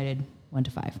Mass Ave United,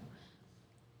 1-5.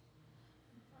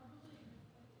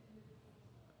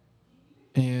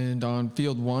 And on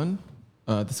field 1,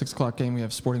 the 6 o'clock game, we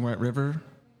have Sporting White River,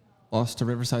 lost to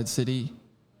Riverside City,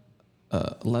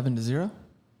 11-0.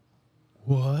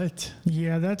 What?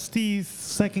 Yeah, that's the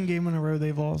second game in a row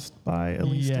they've lost by at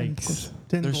least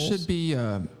 10 There goals. should be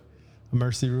A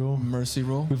mercy rule. mercy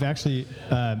rule. We've actually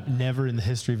never in the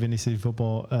history of Indy City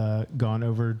football gone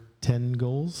over 10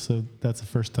 goals, so that's the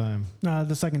first time.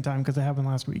 The second time, because it happened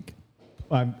last week.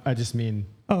 I just mean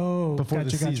before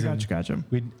the season. Gotcha.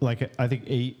 We I think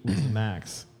 8 was the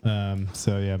max.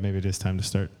 So yeah, maybe it is time to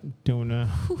start doing.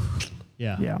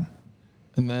 Yeah.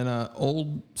 And then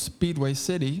Old Speedway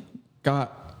City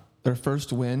got their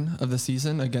first win of the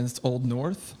season against Old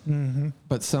North,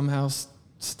 but somehow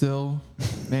still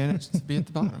managed to be at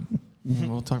the bottom.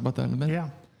 We'll talk about that in a minute. Yeah.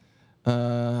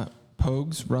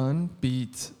 Pogues Run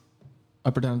beat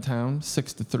Upper Downtown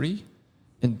 6-3,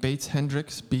 and Bates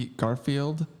Hendricks beat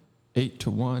Garfield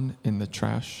 8-1 in the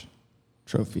Trash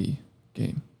Trophy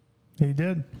game. He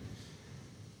did.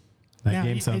 That Now,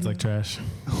 game sounds like trash.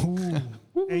 Ooh.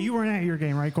 Hey, you weren't at your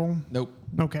game, right, Cole? Nope.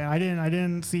 Okay, I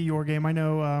didn't see your game. I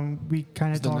know we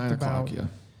kind of It's the talked 9 o'clock, about yeah.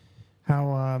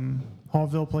 how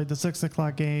Hallville played the 6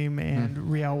 o'clock game and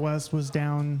Real West was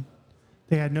down.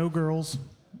 They had no girls,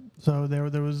 so there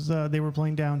was they were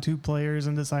playing down 2 players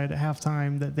and decided at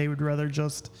halftime that they would rather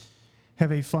just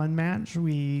have a fun match.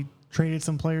 We traded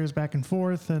some players back and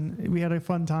forth, and we had a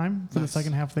fun time for the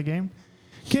second half of the game.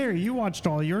 Carrie, you watched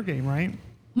all your game, right?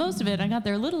 Most of it. I got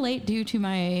there a little late due to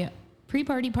my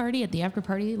party at the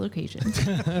after-party location.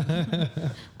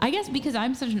 I guess because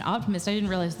I'm such an optimist, I didn't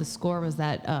realize the score was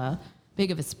that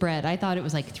big of a spread. I thought it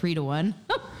was like 3-1.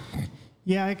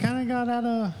 Yeah, it kind of got out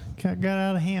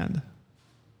of hand.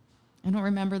 I don't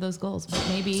remember those goals, but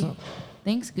maybe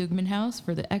thanks Gugman House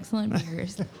for the excellent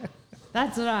beers.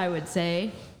 That's what I would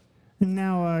say.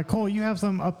 Now, Cole, you have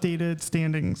some updated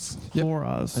standings for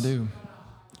us. I do.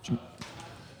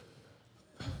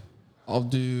 I'll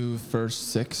do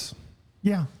first 6.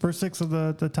 Yeah, first 6 of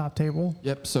the top table.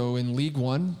 Yep. So in League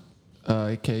 1,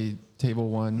 aka Table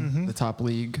 1, the top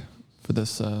league for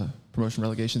this promotion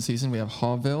relegation season, we have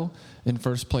Hallville in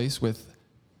first place with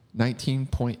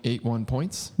 19.81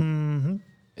 points. Mm-hmm.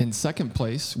 In second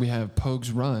place, we have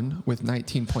Pogues Run with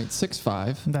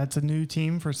 19.65. That's a new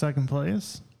team for second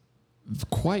place.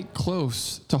 Quite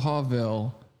close to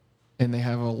Hallville, and they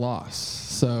have a loss.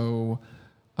 So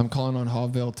I'm calling on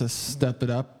Hallville to step it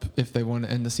up if they want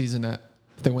to end the season at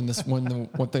if they win this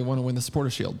what they want to win the Supporter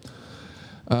Shield.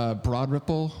 Broad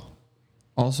Ripple,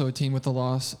 also a team with a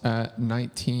loss at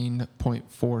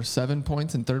 19.47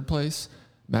 points in third place.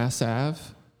 Mass Ave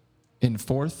in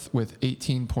fourth with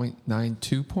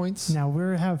 18.92 points. Now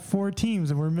we have 4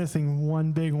 teams, and we're missing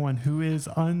one big one who is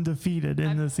undefeated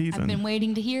in the season. I've been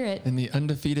waiting to hear it. And the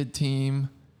undefeated team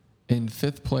in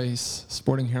fifth place,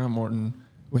 Sporting Huron Morton,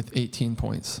 with 18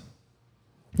 points.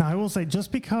 Now, I will say,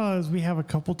 just because we have a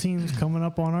couple teams coming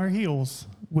up on our heels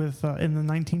with in the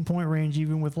 19-point range,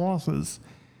 even with losses,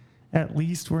 at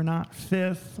least we're not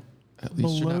fifth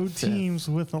below teams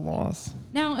with a loss.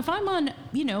 Now, if I'm on,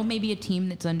 maybe a team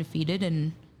that's undefeated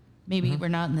and maybe we're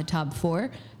not in the top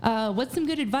 4, what's some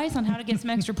good advice on how to get some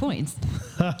extra points?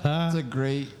 That's a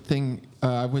great thing.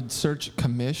 I would search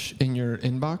commish in your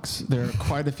inbox. There are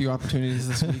quite a few opportunities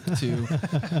this week to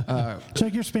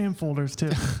check your spam folders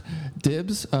too.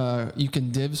 Dibs. You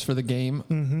can dibs for the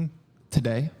game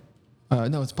today.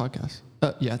 No, it's podcast.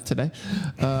 Yeah, today.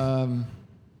 And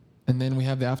then we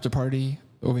have the after party.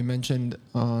 What we mentioned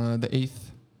the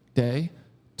 8th day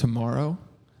tomorrow,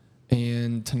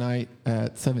 and tonight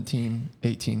at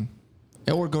 17:18.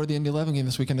 Or go to the Indy 11 game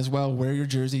this weekend as well. Wear your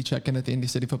jersey. Check in at the Indy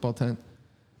City football tent.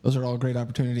 Those are all great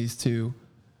opportunities to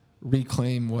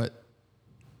reclaim what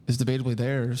is debatably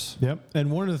theirs. Yep. And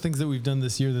one of the things that we've done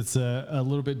this year that's a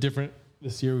little bit different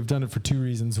this year, we've done it for 2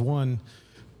 reasons. One,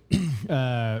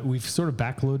 we've sort of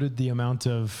backloaded the amount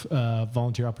of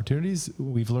volunteer opportunities.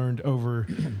 We've learned over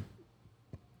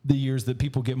the years that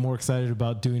people get more excited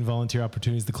about doing volunteer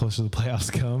opportunities the closer the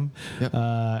playoffs come. Yep.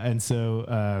 And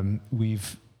so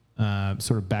we've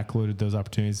sort of backloaded those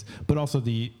opportunities, but also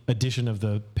the addition of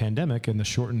the pandemic and the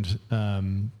shortened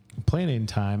planning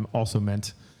time also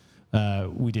meant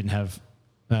we couldn't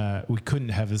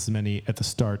have as many at the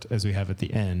start as we have at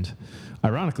the end.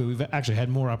 Ironically, we've actually had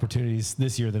more opportunities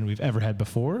this year than we've ever had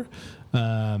before,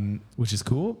 which is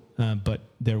cool. But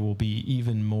there will be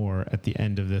even more at the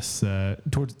end of this,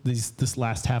 towards this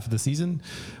last half of the season.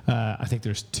 I think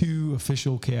there's 2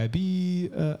 official KIB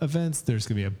events. There's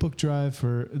going to be a book drive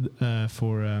for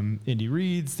Indy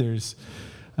Reads. There's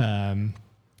the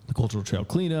Cultural Trail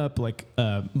cleanup.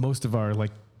 Most of our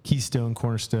Keystone,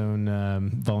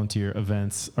 Cornerstone volunteer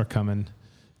events are coming,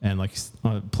 and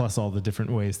plus all the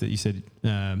different ways that you said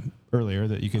earlier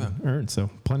that you can earn. So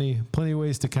plenty of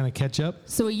ways to kind of catch up.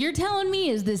 So what you're telling me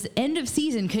is this end of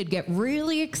season could get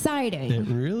really exciting. It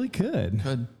really could.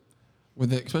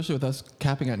 Especially with us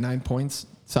capping at 9 points.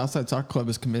 Southside Soccer Club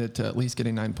is committed to at least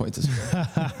getting 9 points this year.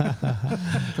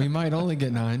 We might only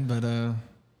get 9, but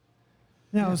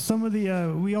now some of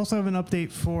the we also have an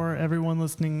update for everyone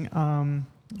listening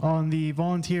on the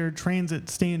volunteer transit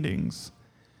standings.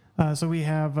 So we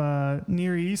have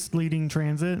Near East leading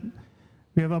transit.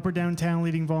 We have Upper Downtown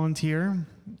leading volunteer.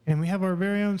 And we have our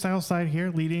very own South Side here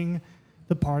leading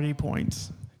the party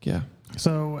points. Yeah.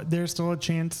 So there's still a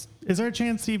chance. Is there a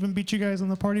chance to even beat you guys on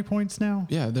the party points now?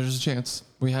 Yeah, there's a chance.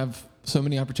 We have so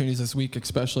many opportunities this week,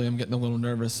 especially. I'm getting a little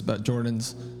nervous about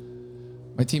Jordan's.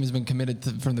 My team has been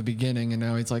committed from the beginning, and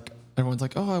now everyone's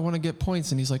like, oh, I want to get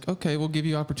points. And he's like, okay, we'll give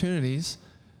you opportunities.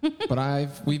 But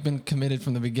we've been committed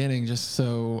from the beginning, just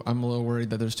so I'm a little worried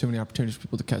that there's too many opportunities for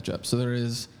people to catch up. So there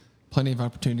is plenty of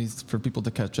opportunities for people to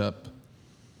catch up.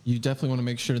 you definitely want to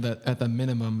make sure that at the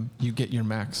minimum you get your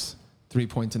max 3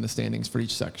 points in the standings for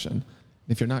each section.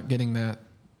 If you're not getting that,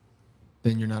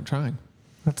 then you're not trying.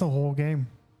 That's a whole game.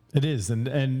 It is,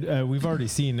 and we've already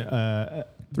seen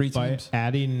 3 by teams.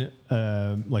 adding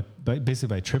basically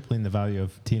by tripling the value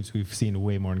of teams, we've seen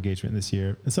way more engagement this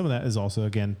year, and some of that is also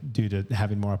again due to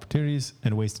having more opportunities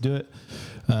and ways to do it.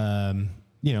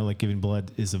 Like giving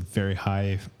blood is a very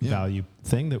high value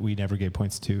thing that we never gave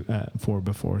points to for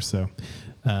before. So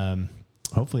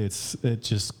hopefully it's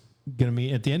just going to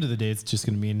mean at the end of the day, it's just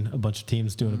going to mean a bunch of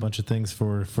teams doing a bunch of things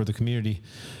for the community.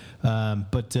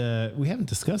 But we haven't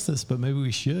discussed this, but maybe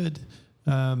we should.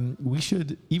 We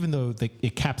should, even though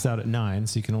it caps out at 9,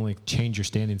 so you can only change your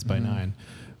standings by 9.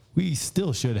 We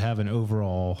still should have an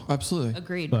overall. Absolutely.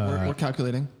 Agreed. We're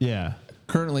calculating. Yeah.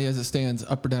 Currently, as it stands,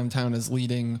 Upper Downtown is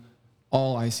leading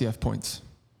all ICF points.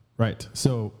 Right.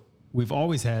 So we've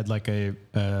always had like a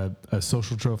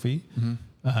social trophy,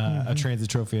 a transit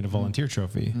trophy, and a volunteer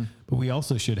trophy. But we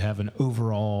also should have an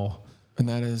overall, and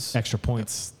that is extra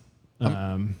points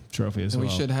trophy as and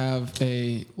well. we should have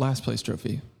a last place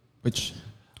trophy, which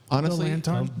honestly,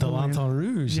 the Lantern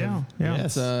Rouge. Yeah.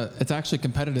 Yes. it's actually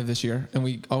competitive this year, and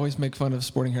we always make fun of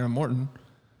Sporting here in Morton,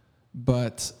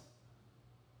 but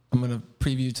I'm going to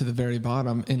preview to the very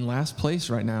bottom. In last place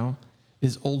right now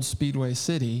is Old Speedway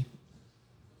City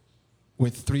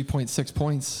with 3.6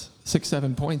 points,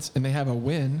 6-7 points, and they have a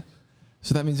win.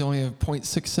 So that means they only have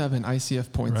 0.67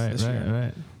 ICF points this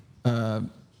year. Right.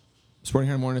 Sporting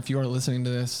here in Morton, if you are listening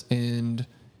to this and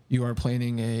you are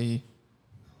planning a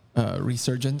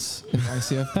resurgence in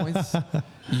ICF points,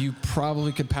 you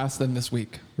probably could pass them this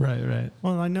week. Right.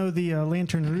 Well, I know the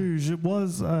Lantern Rouge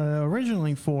was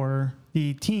originally for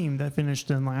the team that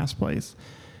finished in last place.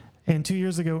 And 2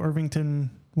 years ago,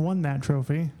 Irvington won that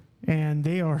trophy, and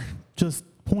they are just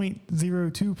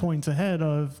 0.02 points ahead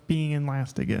of being in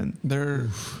last again.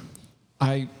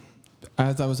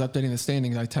 As I was updating the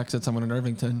standings, I texted someone in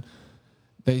Irvington.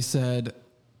 They said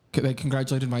they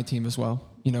congratulated my team as well.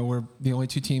 We're the only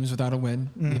 2 teams without a win.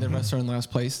 Neither of us are in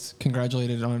last place. We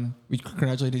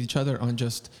congratulated each other on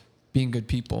just being good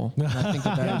people. And I think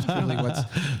that is truly what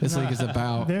this league is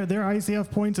about. Their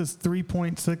ICF points is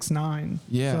 3.69.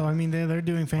 Yeah. So I mean they're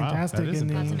doing fantastic. That's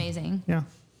amazing. Yeah.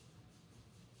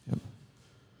 Yep.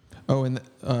 Oh, and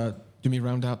do we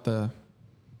round out some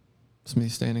of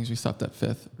these standings? We stopped at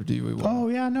 5th, or do we? Oh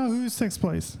yeah, no. Who's 6th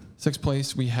place? 6th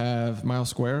place we have Mile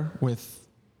Square with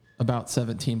about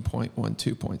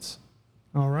 17.12 points.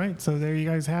 All right, so there you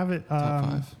guys have it. Top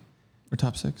 5 or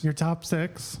top 6? Your top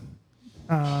 6.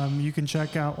 You can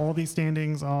check out all these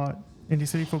standings on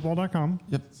IndyCityFootball.com.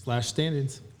 Yep.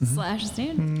 /standings.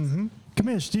 /standings.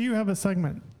 Kamish, do you have a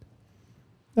segment?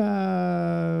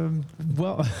 Well,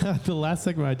 the last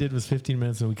segment I did was 15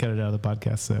 minutes and we cut it out of the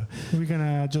podcast. So We're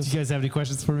gonna do you guys have any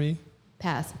questions for me?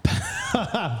 Pass.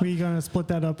 We're gonna split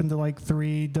that up into like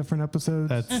 3 different episodes.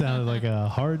 That sounded like a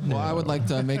hard no. Well, I would like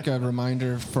to make a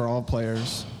reminder for all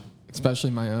players,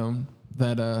 especially my own,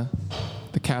 that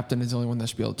the captain is the only one that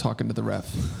should be able to talk into the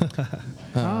ref.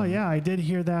 Oh yeah, I did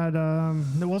hear that.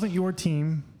 It wasn't your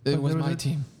team. It was my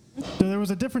team. There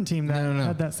was a different team that No.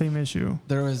 had that same issue.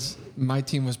 My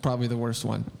team was probably the worst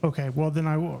one. Okay, well then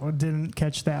I didn't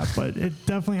catch that, but it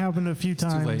definitely happened a few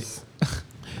times. Too late.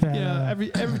 Yeah,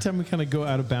 every time we kind of go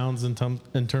out of bounds in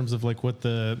terms of like what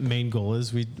the main goal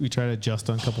is, we try to adjust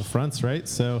on a couple fronts, right?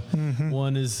 So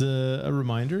one is a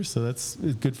reminder, so that's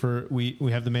good for we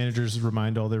have the managers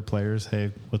remind all their players,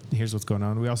 hey, here's what's going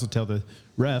on. We also tell the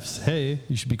refs, hey,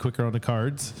 you should be quicker on the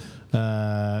cards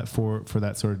for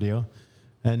that sort of deal,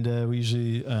 and we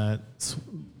usually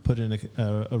put in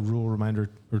a rule reminder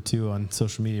or 2 on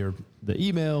social media or the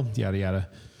email, yada yada.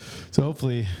 So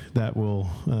hopefully that will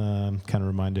kind of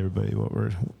remind everybody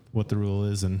what the rule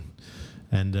is, and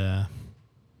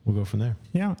we'll go from there.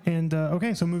 Yeah, and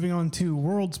okay, so moving on to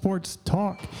World Sports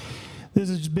Talk. This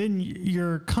has been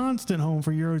your constant home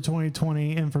for Euro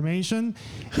 2020 information.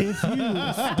 If you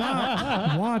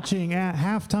stopped watching at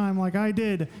halftime like I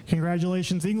did,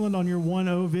 congratulations, England, on your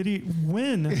 1-0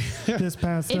 win this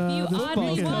past If you this oddly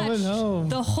weekend. watched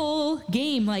the whole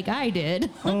game like I did,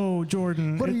 Oh,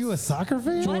 Jordan. What are you, a soccer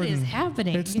fan? what is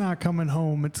happening? It's not coming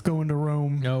home. It's going to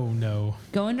Rome. No.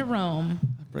 Going to Rome.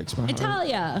 Breaks my heart.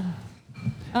 Italia.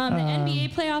 The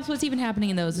NBA playoffs, what's even happening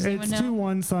in those? Does It's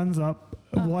anyone know? 2-1 Suns up.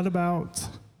 What about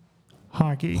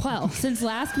hockey? Well, since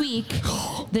last week,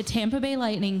 the Tampa Bay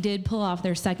Lightning did pull off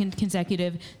their 2nd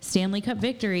consecutive Stanley Cup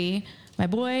victory. My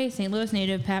boy, St. Louis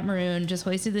native Pat Maroon, just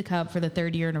hoisted the cup for the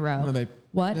 3rd year in a row. No,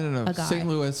 What? No. A guy. St.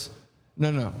 Louis.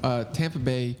 No. Tampa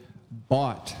Bay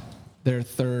bought their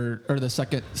third or the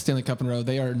second Stanley Cup in a row.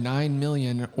 They are $9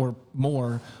 million or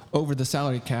more over the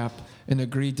salary cap and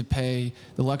agreed to pay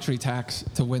the luxury tax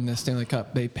to win the Stanley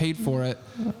Cup. They paid for it.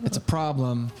 It's a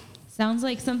problem. Sounds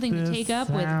like something to This take up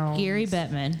with sounds- Gary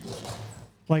Bettman.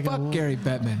 Like Fuck Gary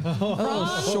Bettman.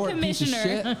 Wrong Short piece of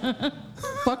commissioner. shit.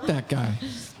 Fuck that guy.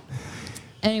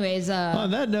 Anyways,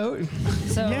 On that note,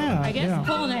 so Yeah, I guess yeah.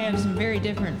 Cole and I have some very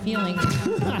different feelings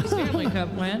about the Stanley Cup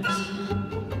win.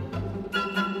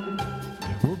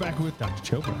 we're back with Dr.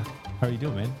 Chopra. How are you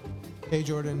doing, man? Hey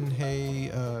Jordan, hey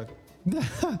Why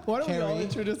don't we all Carrie,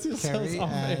 introduce yourselves Carrie, on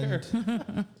air?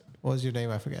 and what was your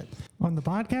name? I forget. on the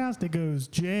podcast, it goes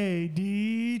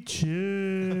JD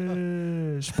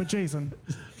Chish. But Jason,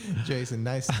 Jason,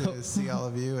 nice to see all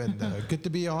of you, and good to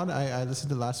be on. I listened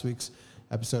to last week's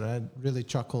episode, and I really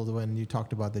chuckled when you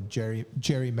talked about the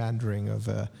gerrymandering of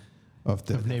the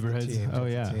neighborhoods. teams, Oh, of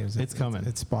the yeah. teams. It's coming.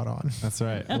 It's spot on. That's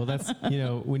right. Well, that's,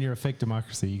 when you're a fake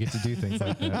democracy, you get to do things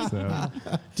like that.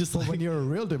 So just Well, like, when you're a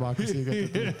real democracy, you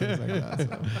get to do things like that.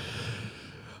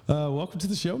 So. welcome to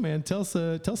the show, man. Tell us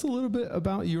a little bit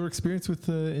about your experience with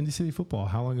Indy City football.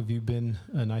 How long have you been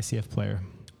an ICF player?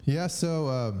 Yeah,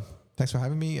 so thanks for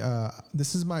having me.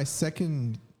 This is my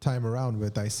second time around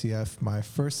with ICF. My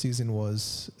first season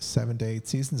was 7 to 8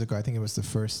 seasons ago. I think it was the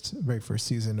very first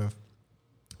season of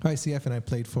ICF, and I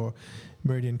played for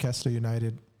Meridian Kessler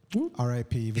United.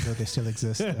 RIP, even though they still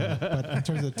exist. But in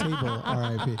terms of table,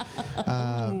 RIP.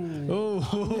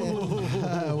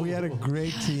 We had a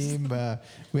great team.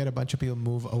 We had a bunch of people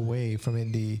move away from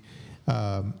Indy,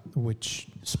 which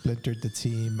splintered the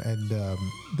team. And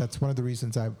that's one of the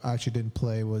reasons I actually didn't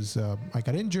play was I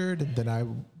got injured, and then I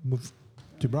moved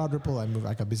to Broad Ripple.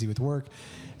 I got busy with work.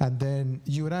 And then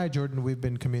you and I, Jordan, we've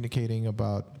been communicating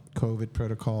about COVID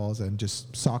protocols and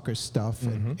just soccer stuff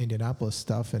and Indianapolis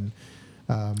stuff. And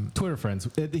Twitter friends.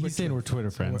 He's saying we're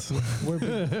Twitter friends. We're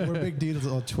big deals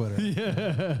on Twitter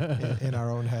in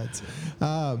our own heads.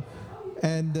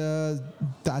 And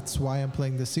that's why I'm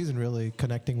playing this season, really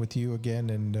connecting with you again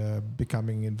and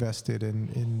becoming invested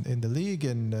in the league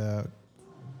and,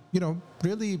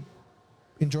 really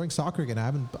enjoying soccer again.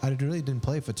 I really didn't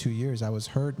play for 2 years. I was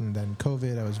hurt, and then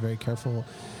COVID. I was very careful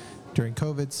during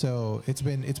COVID, so it's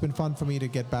been fun for me to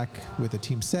get back with a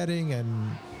team setting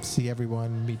and see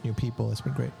everyone, meet new people. It's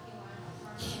been great.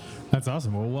 That's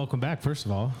awesome. Well, welcome back, first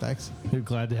of all. Thanks. We're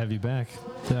glad to have you back.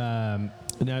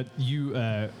 Now, you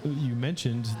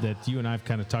mentioned that you and I have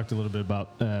kind of talked a little bit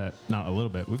about, not a little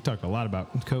bit, we've talked a lot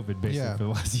about COVID basically for the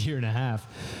last year and a half.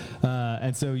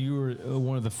 And so you were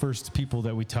one of the first people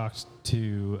that we talked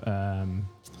to,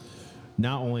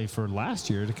 not only for last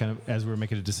year to kind of, as we were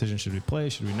making a decision, should we play,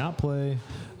 should we not play?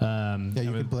 You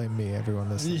can blame me, everyone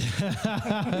listening.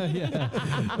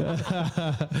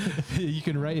 You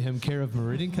can write him care of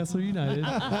Meridian Kessler United.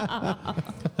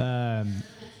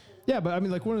 But I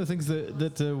mean, like, one of the things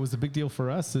that was a big deal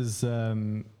for us is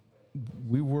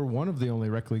we were one of the only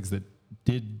rec leagues that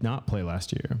did not play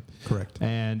last year. Correct.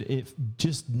 And it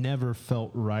just never felt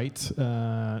right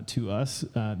to us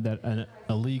that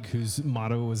a league whose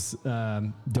motto was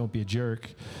 "Don't be a jerk,"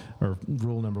 or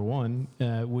rule number one,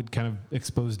 would kind of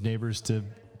expose neighbors to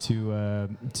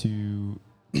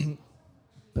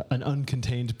an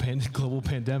uncontained global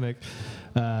pandemic.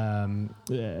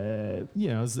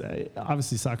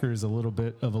 Obviously soccer is a little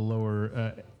bit of a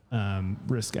lower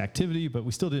risk activity, but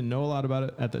we still didn't know a lot about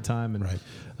it at the time. And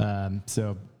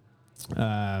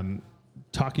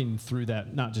talking through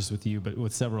that, not just with you, but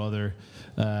with several other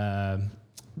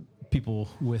people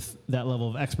with that level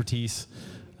of expertise,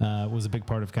 was a big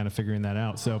part of kind of figuring that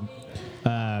out. So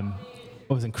I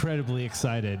was incredibly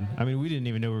excited. I mean, we didn't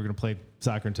even know we were going to play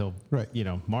soccer until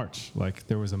March. Like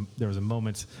there was a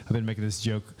moment. I've been making this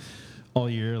joke all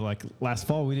year. Like last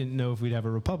fall, we didn't know if we'd have a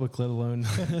republic, let alone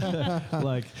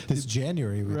like this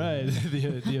January. Right,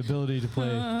 the ability to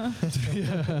play.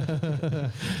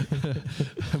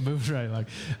 Moves right, like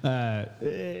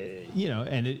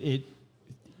and it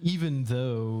even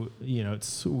though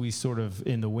we sort of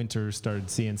in the winter started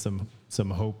seeing some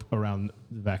hope around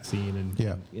the vaccine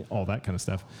and all that kind of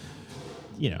stuff.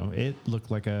 It looked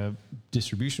like a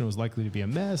distribution was likely to be a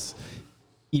mess.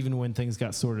 Even when things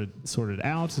got sorted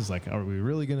out, it's like, are we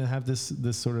really going to have this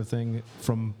sort of thing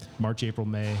from March, April,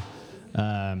 May?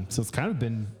 So it's kind of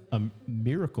been a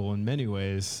miracle in many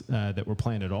ways that we're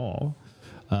playing at all.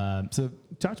 So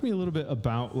talk to me a little bit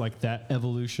about like that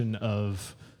evolution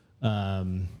of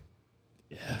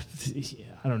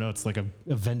I don't know. It's like a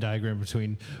Venn diagram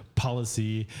between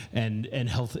policy and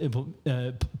health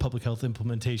public health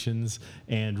implementations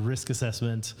and risk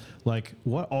assessment. Like,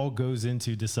 what all goes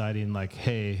into deciding, like,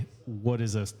 hey,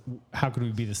 how could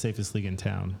we be the safest league in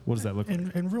town? What does that look like?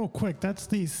 And real quick, that's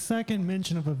the second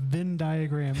mention of a Venn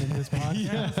diagram in this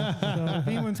podcast. So if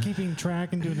anyone's keeping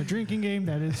track and doing a drinking game,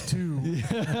 that is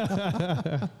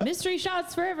 2. Mystery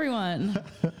shots for everyone.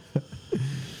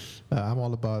 I'm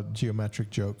all about geometric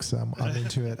jokes. I'm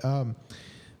into it.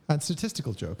 And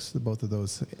statistical jokes, both of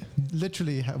those.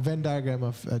 Literally, a Venn diagram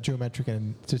of geometric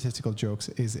and statistical jokes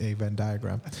is a Venn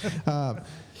diagram.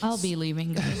 I'll be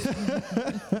leaving, guys.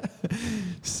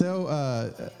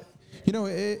 So,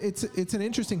 it's an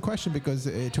interesting question because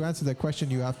to answer that question,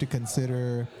 you have to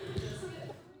consider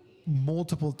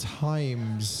multiple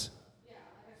times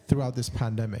throughout this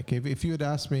pandemic. If you had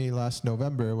asked me last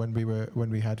November when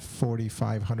we had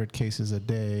 4,500 cases a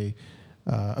day,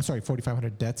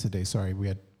 4,500 deaths a day. Sorry, we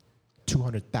had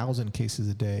 200,000 cases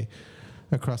a day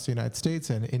across the United States,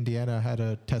 and Indiana had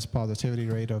a test positivity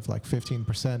rate of like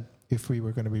 15%. If we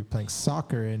were going to be playing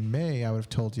soccer in May, I would have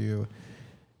told you,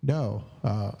 no.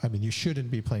 You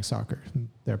shouldn't be playing soccer.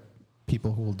 There are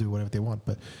people who will do whatever they want,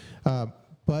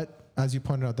 but as you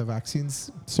pointed out, the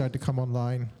vaccines started to come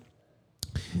online.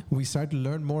 We started to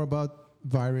learn more about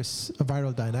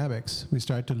viral dynamics. We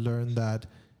started to learn that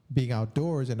being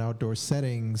outdoors and outdoor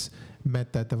settings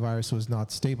meant that the virus was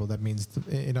not stable. That means,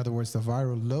 in other words, the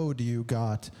viral load you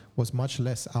got was much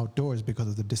less outdoors because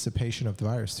of the dissipation of the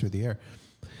virus through the air.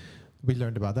 We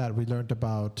learned about that. We learned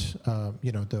about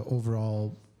the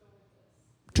overall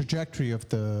trajectory of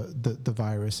the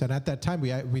virus. And at that time,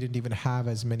 we didn't even have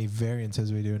as many variants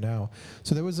as we do now.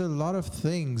 So there was a lot of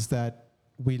things that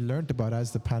we learned about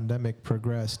as the pandemic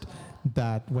progressed,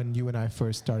 that when you and I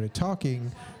first started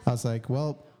talking, I was like,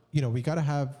 well, we got to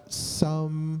have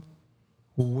some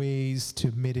ways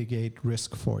to mitigate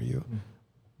risk for you.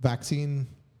 Vaccine,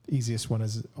 easiest one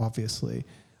is obviously,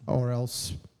 or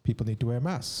else people need to wear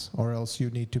masks, or else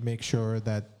you need to make sure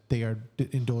that they are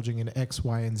indulging in X,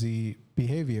 Y, and Z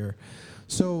behavior.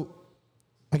 So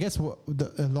I guess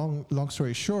long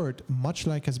story short, much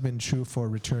like has been true for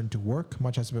return to work,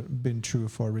 much has been true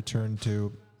for return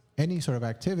to any sort of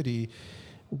activity,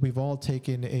 we've all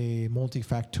taken a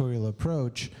multifactorial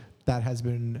approach that has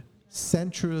been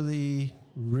centrally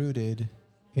rooted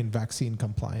in vaccine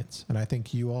compliance. And I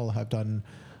think you all have done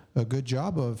a good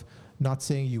job of not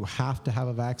saying you have to have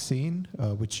a vaccine,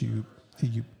 which you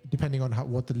depending on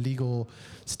what the legal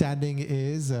standing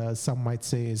is, some might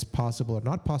say is possible or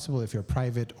not possible, if you're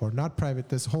private or not private.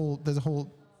 There's a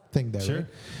whole thing there. Sure.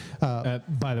 Right?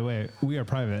 By the way, we are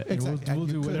private. Exactly. And we'll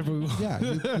do whatever we want. Yeah,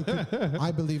 you could,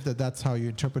 I believe that's how you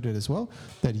interpret it as well,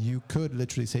 that you could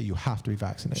literally say you have to be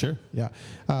vaccinated. Sure. Yeah.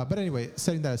 But anyway,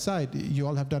 setting that aside, you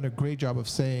all have done a great job of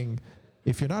saying,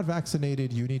 if you're not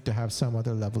vaccinated, you need to have some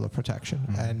other level of protection.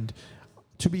 Mm-hmm. And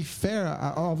to be fair,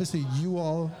 obviously you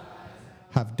all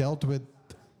have dealt with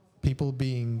people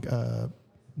being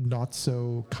not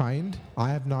so kind. I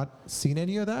have not seen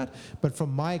any of that, but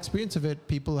from my experience of it,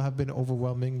 people have been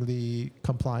overwhelmingly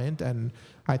compliant. And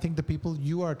I think the people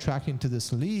you are attracting to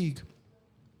this league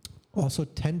also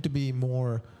tend to be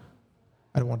more,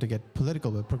 I don't want to get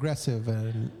political, but progressive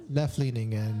and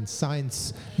left-leaning and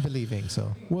science-believing.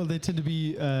 So, well, they tend to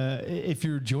be. If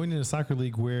you're joining a soccer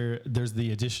league where there's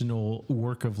the additional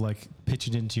work of like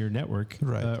pitching into your network,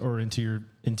 right, or into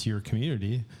your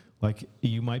community, like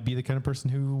you might be the kind of person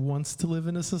who wants to live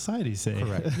in a society, say.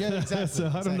 Correct. Yeah, exactly.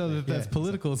 So I don't know that that's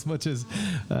political as much as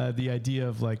the idea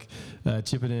of like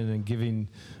chipping in and giving.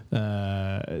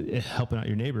 Helping out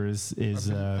your neighbors is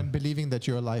and believing that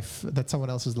your life, that someone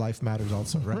else's life matters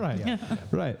also, right? Right, yeah.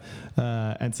 Right.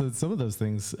 And so some of those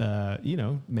things,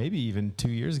 maybe even 2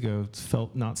 years ago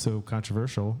felt not so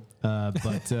controversial,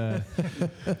 but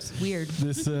it's weird.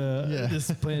 This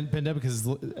pandemic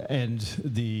and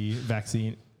the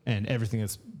vaccine and everything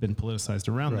that's been politicized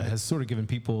around that has sort of given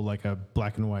people like a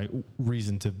black and white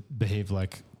reason to behave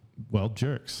like, well,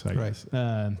 jerks, I guess.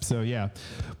 So yeah,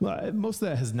 well, most of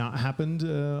that has not happened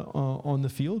on the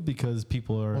field because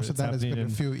people are. Most of that has been a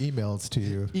few emails to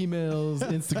you. Emails,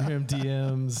 Instagram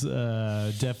DMs,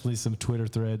 definitely some Twitter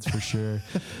threads for sure,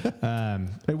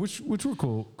 which we're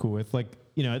cool with. Like,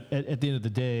 at the end of the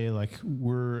day, like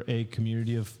we're a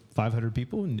community of 500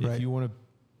 people, and if you want to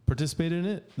participate in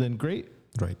it, then great.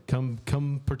 Right.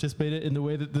 Come participate in the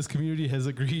way that this community has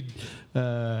agreed,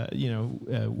 we're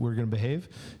going to behave.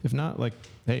 If not, like,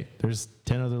 hey, there's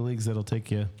 10 other leagues that'll take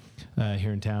you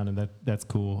here in town, and that's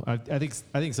cool. I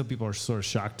think some people are sort of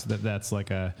shocked that that's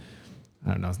like a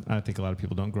I don't know. I think a lot of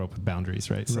people don't grow up with boundaries,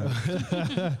 right? So,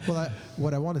 Well,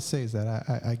 what I want to say is that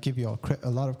I give you all a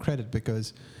lot of credit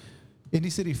because Indy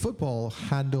City Football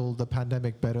handled the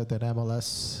pandemic better than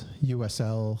MLS,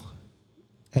 USL,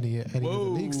 any of the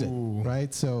leagues did,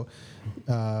 right? So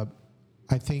I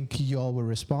think y'all were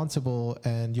responsible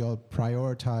and y'all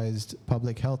prioritized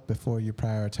public health before you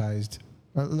prioritized.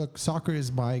 Look, soccer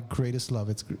is my greatest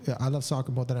love. I love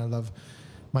soccer more than I love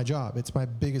my job. It's my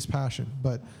biggest passion,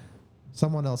 but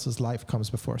someone else's life comes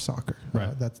before soccer.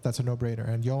 Right. That's a no-brainer,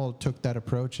 and y'all took that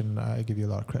approach, and I give you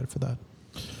a lot of credit for that.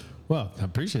 well, I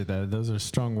appreciate that. Those are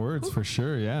strong words for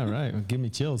sure. Yeah, right. Give me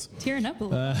chills. Tearing up a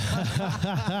little.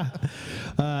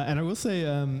 And I will say,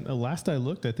 last I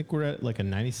looked, I think we're at like a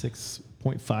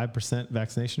 96.5%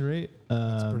 vaccination rate.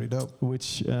 That's pretty dope.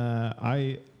 Which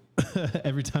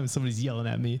every time somebody's yelling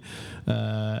at me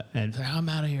and I'm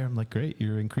out of here, I'm like, great,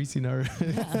 you're increasing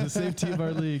the safety of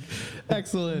our league.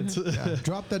 Excellent. Yeah,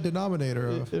 drop that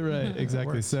denominator. Right,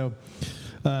 exactly. So,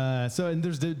 and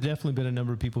there's definitely been a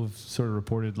number of people who've sort of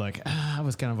reported like, I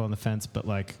was kind of on the fence, but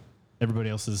like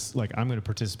everybody else is like, I'm going to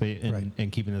participate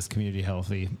in keeping this community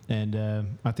healthy. And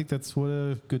I think that's what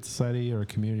a good society or a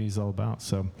community is all about.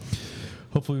 So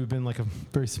hopefully we've been like a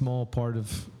very small part of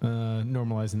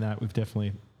normalizing that. We've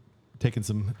definitely taken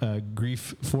some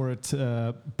grief for it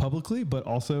publicly, but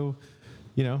also,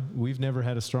 we've never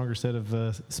had a stronger set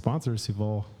of sponsors who've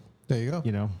all, there you go.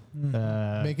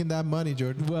 Making that money,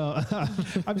 Jordan. Well,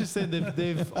 I'm just saying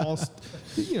they've all,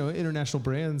 international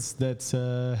brands that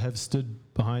have stood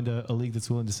behind a league that's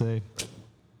willing to say,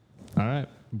 all right,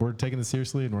 we're taking this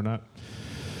seriously, and we're not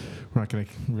going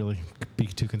to really be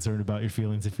too concerned about your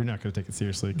feelings if you're not going to take it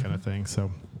seriously, kind of thing.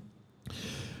 So.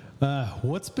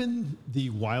 What's been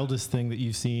the wildest thing that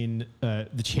you've seen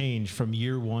the change from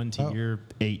year 1 to year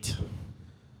 8?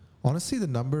 Honestly, the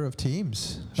number of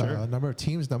teams, Sure. number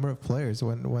of players.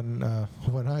 When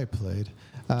I played,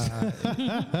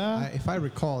 if I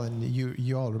recall, and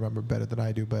you all remember better than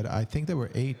I do, but I think there were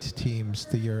 8 teams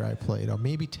the year I played, or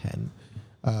maybe 10.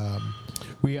 I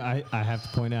have to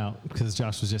point out, because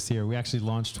Josh was just here, we actually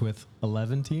launched with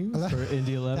 11 teams for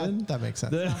Indy 11. That makes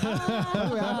sense. By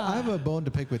the way, I have a bone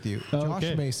to pick with you.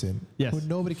 Josh Mason, Yes. who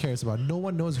nobody cares about. No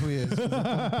one knows who he is. He's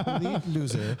a complete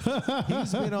loser.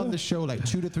 He's been on the show like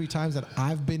 2 to 3 times, and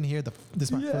I've been here.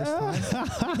 This is my first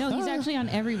time. No, he's actually on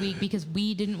every week because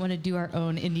we didn't want to do our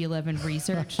own Indy 11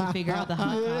 research to figure out the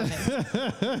hot topics.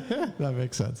 That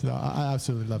makes sense. No, I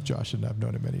absolutely love Josh, and I've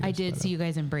known him many years. I did see you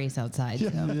guys embrace outside. So.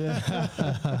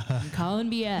 I'm calling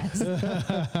BS.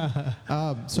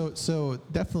 So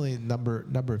definitely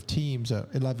number of teams,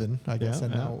 11, I guess,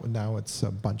 and now it's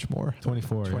a bunch more.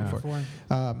 24.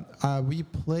 24. We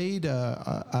played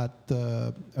at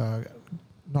the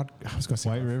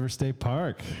White River State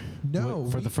Park. No,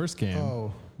 for the first game.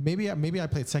 Oh, maybe I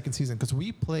played second season because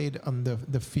we played on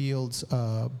the fields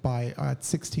at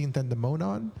 16th and the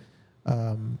Monon.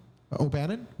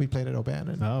 O'Bannon. We played at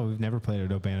O'Bannon. Oh, we've never played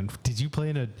at O'Bannon. Did you play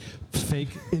in a fake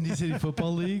Indy City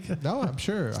Football League? No, I'm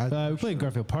sure. We played in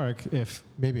Garfield Park.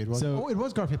 Maybe it was. It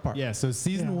was Garfield Park. Yeah. So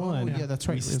season 1. Oh, yeah, that's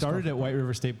right. We started at White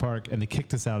River State Park, and they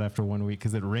kicked us out after 1 week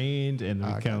because it rained, and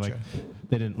we kind of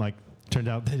they didn't like. Turned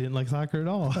out they didn't like soccer at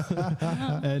all,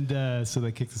 and so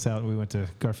they kicked us out, and we went to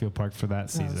Garfield Park for that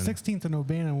season. 16th and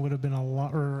O'Bannon would have been a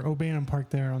lot, or O'Bannon Park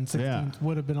there on 16th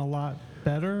would have been a lot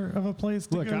better of a place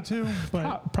to go to.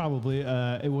 But probably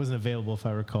it wasn't available, if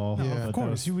I recall. No, of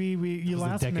course, you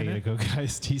last a decade minute ago,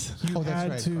 guys. You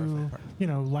had to,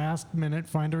 last minute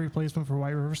find a replacement for White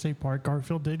River State Park.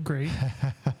 Garfield did great.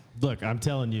 Look, I'm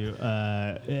telling you,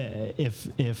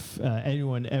 if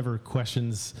anyone ever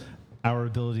questions our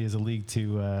ability as a league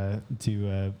to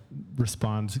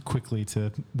respond quickly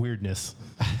to weirdness,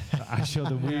 I show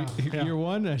them year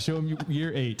 1, I show them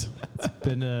year 8. It's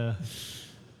been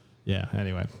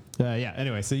anyway.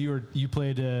 Anyway, so you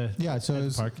played so it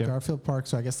was Park, Garfield Park,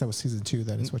 so I guess that was season 2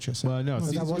 then is what you're saying. Well, no,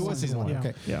 it was season 1. Yeah.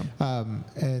 Okay. Yeah.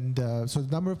 So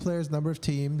the number of players, number of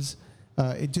teams,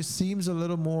 it just seems a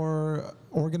little more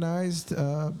organized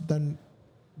than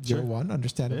year 1,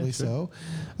 understandably so.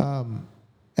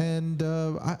 And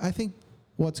I think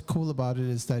what's cool about it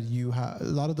is that you have a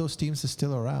lot of those teams are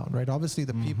still around, right? Obviously,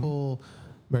 the people,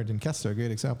 Meriden Kessler, a great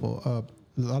example. A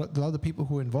lot of the people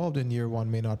who are involved in year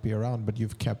 1 may not be around, but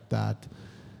you've kept that.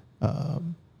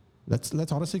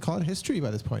 Let's honestly call it history by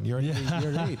this point. You're in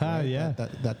year 8, right? Yeah,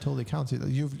 that totally counts.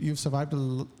 You've survived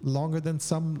longer than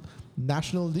some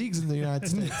national leagues in the United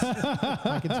States.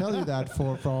 I can tell you that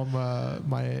from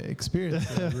my experience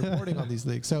reporting on these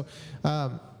leagues. So.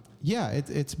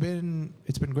 It's been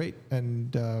great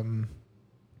and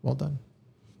well done.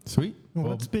 Sweet.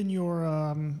 What's been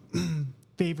your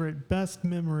best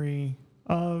memory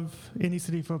of Indy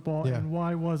City football, Yeah. and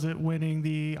why was it winning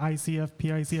the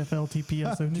ICFP, ICFL,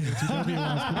 TPS, and GW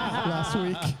last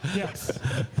week? Yes.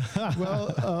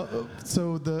 Well,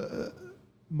 so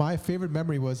my favorite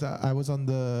memory was I was on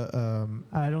the.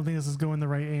 I don't think this is going the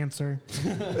right answer.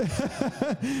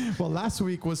 Well, last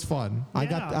week was fun.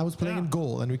 I was playing in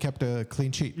goal and we kept a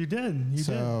clean sheet. You did. You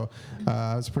So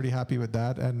I was pretty happy with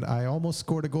that, and I almost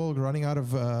scored a goal running out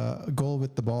of goal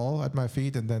with the ball at my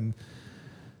feet, and then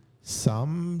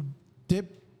some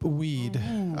dipweed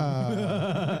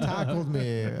tackled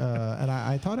me, and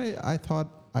I thought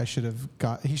I should have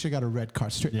he should have got a red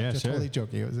card straight. Yeah, just sure. totally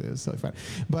joking. It was so fun,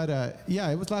 but yeah,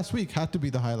 it was last week. Had to be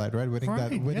the highlight, right? Winning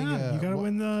Right, winning. yeah. You got to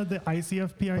win the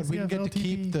ICFP, But we didn't get to ICFL,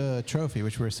 keep the trophy,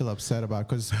 which we're still upset about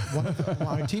because one of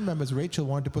our team members, Rachel,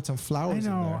 wanted to put some I flowers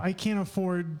in know. there. I can't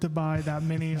afford to buy that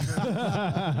many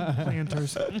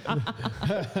planters.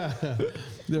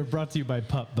 They're brought to you by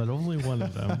Pup, but only one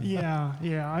of them. Yeah.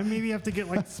 I maybe have to get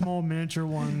like small miniature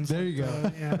ones. There you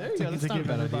go. Yeah, There you go. That's not a give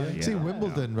bad everybody. idea. Yeah. See,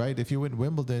 Wimbledon, right? If you win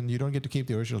Wimbledon, you don't get to keep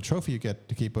the original trophy. You get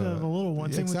to keep The little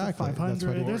one. Same Exactly. with the That's what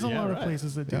 500. it There's a Yeah, lot right. of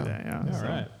places that do Yeah. that. Yeah. All so-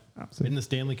 right. In the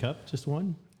Stanley Cup, just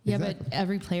one? Yeah, Exactly. but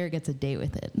every player gets a date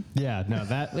with it. Yeah, no,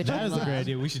 that Which I is a great love.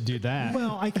 idea. We should do that.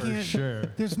 Well, I for can't. sure.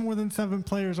 There's more than 7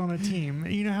 players on a team.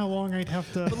 You know how long I'd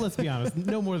have to. But let's be honest,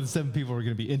 no more than 7 people are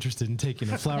going to be interested in taking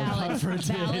a flower pot for a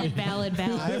day. Valid.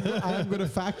 I'm going to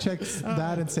fact check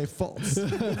that and say false.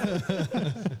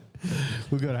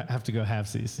 We're have to go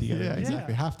halfsies. You gotta Yeah,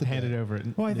 exactly. Have to hand do it it. over.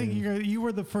 At Well, I think noon. you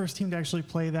were the first team to actually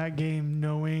play that game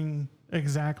knowing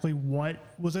exactly what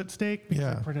was at stake because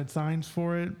Yeah. I printed signs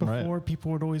for it. Right. Before,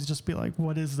 people would always just be like,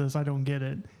 "What is this? I don't get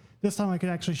it." This time I could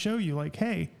actually show you, like,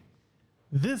 "Hey,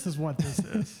 this is what this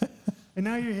is." And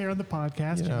now you're here on the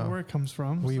podcast. You know Yeah. where it comes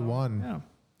from. We so, won. Yeah.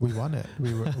 We won it.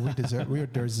 We were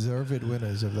deserved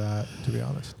winners of that, to be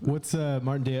honest. What's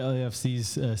Martindale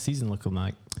LAFC's season looking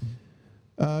like?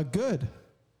 Good.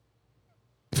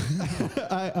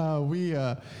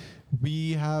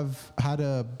 We have had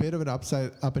a bit of an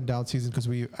up and down season because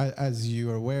as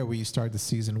you are aware, we started the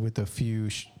season with a few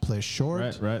players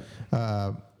short. Right.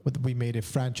 We made a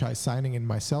franchise signing in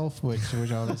myself, which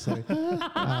obviously,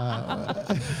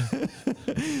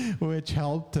 which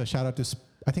helped. Shout out to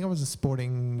I think I was a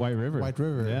Sporting White River.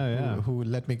 Yeah. Who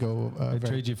let me go. I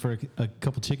trade you for a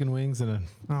couple chicken wings and a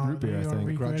root beer, I you are think.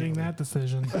 regretting that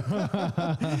decision.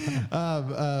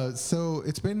 So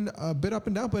it's been a bit up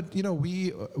and down, but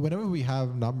whenever we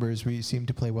have numbers, we seem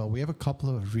to play well. We have a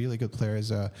couple of really good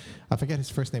players. I forget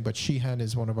his first name, but Sheehan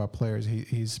is one of our players.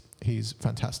 He's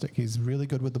fantastic. He's really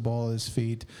good with the ball at his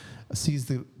feet. Sees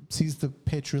the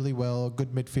pitch really well.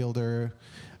 Good midfielder.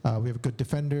 We have a good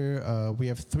defender. We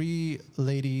have 3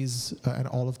 ladies, and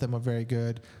all of them are very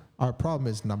good. Our problem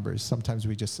is numbers. Sometimes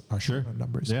we just are short on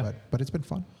numbers, Yeah. but it's been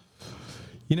fun.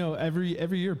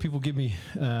 Every year people give me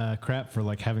crap for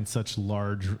like having such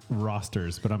large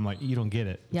rosters, but I'm like, you don't get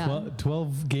it. Yeah.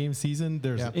 12 game season.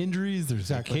 There's Yeah. injuries. There's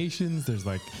vacations. There's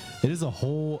it is a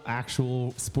whole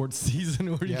actual sports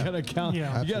season where you Yeah. gotta count.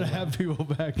 Yeah. You gotta have people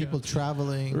back. People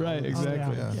traveling. Right.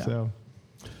 Exactly. yeah. So.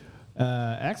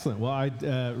 Excellent. Well, I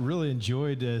really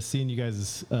enjoyed seeing you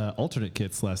guys' alternate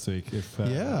kits last week. We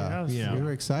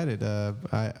were excited.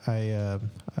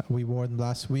 We won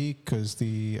last week because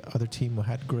the other team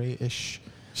had grayish.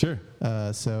 Sure.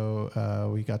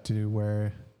 So we got to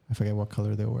wear. I forget what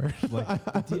color they were.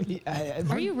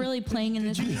 Are you really playing in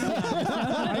this?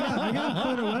 I got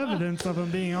photo evidence of him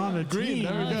being on the team.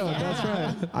 There we go. That's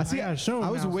right. I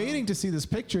was waiting to see this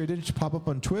picture. It didn't pop up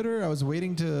on Twitter. I was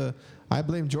waiting to. I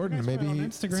blame Jordan. Maybe on he.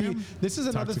 Instagram? See, this is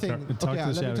another thing. Let me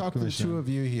talk to the 2 of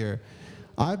you here.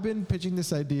 I've been pitching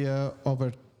this idea of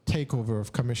a takeover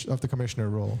of the commissioner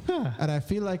role, and I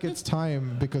feel like it's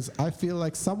time because I feel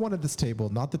like someone at this table,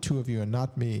 not the 2 of you and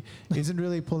not me, isn't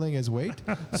really pulling his weight.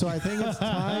 So I think it's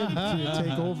time to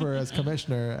take over as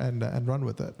commissioner and run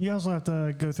with it. You also have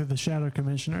to go through the shadow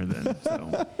commissioner then.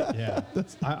 So. Yeah.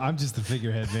 I'm just the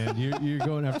figurehead, man. You're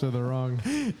going after the wrong.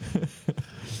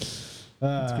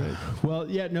 That's great. Well,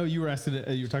 yeah, no, you were asking.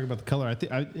 You were talking about the color. I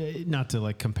think not to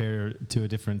like compare to a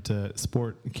different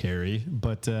sport, Carrie,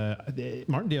 but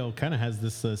Martindale kind of has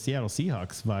this Seattle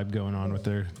Seahawks vibe going on with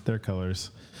their colors.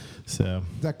 So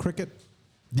Is that cricket?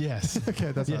 yes,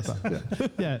 Okay, that's yes. what I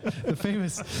thought. yeah, the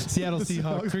famous Seattle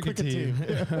Seahawks cricket team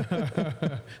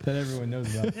that everyone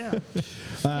knows about. Yeah.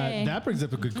 Hey. That brings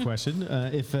up a good question.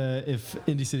 If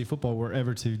Indy City football were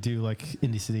ever to do like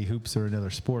Indy City hoops or another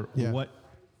sport, Yeah. what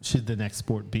should the next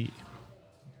sport be?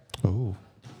 Oh,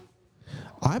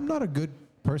 I'm not a good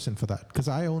person for that because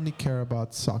I only care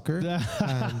about soccer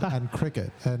and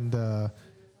cricket. And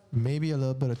maybe a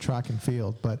little bit of track and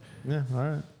field, but Yeah, all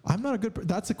right. I'm not a good.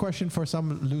 That's a question for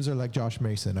some loser like Josh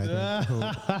Mason, I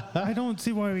think. I don't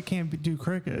see why we can't do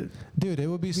cricket. Dude, it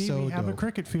would be Maybe so have a dope.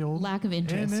 cricket field. Lack of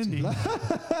interest. In Indy.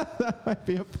 That might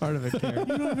be a part of it, Karen.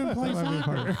 You don't even play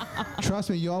soccer. Trust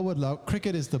me, you all would love.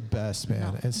 Cricket is the best,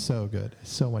 man. It's so good.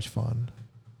 It's so much fun.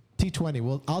 T20.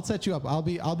 Well, I'll set you up. I'll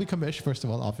be commish first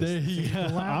of all, obviously.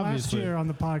 Last obviously. year on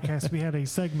the podcast, we had a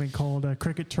segment called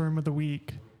Cricket Term of the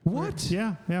Week. What?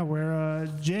 Yeah, where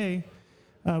Jay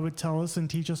would tell us and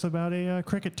teach us about a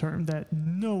cricket term that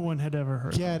no one had ever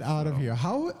heard. Get out of here.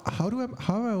 How have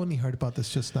I only heard about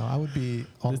this just now? I would be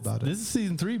all about it. This is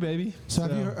season 3, baby. So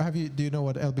do you know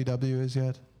what LBW is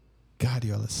yet? God,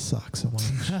 you all suck so much.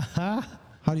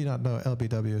 How do you not know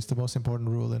LBW is the most important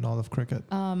rule in all of cricket?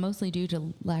 Mostly due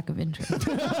to lack of interest.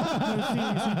 see,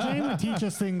 Jay would teach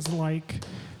us things like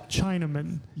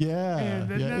Chinaman. Yeah. And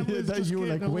that was That just you were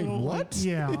getting like, a wait, little, what?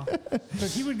 Yeah. So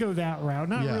he would go that route.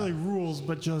 Not Yeah. really rules,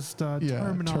 but just terminology.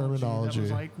 terminology. That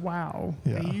was like, wow,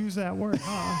 Yeah. they use that word,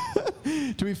 huh?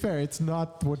 To be fair, it's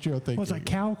not what you're thinking. Was it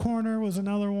cow corner was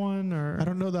another one? Or I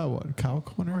don't know that one. Cow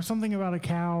corner? Or something about a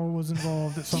cow was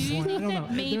involved at some Do you point. I think don't that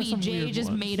know. maybe There's some Jay weird just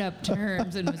ones. made up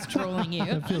terms and was trolling you?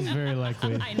 That feels very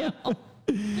likely. I know.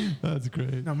 That's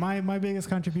great. No, my biggest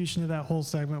contribution to that whole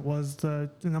segment was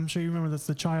and I'm sure you remember this,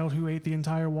 the child who ate the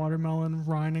entire watermelon,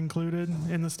 rind included,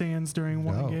 in the stands during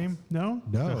one No. game. No?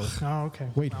 No. Oh, okay.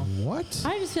 Wait, Well, what?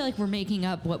 I just feel like we're making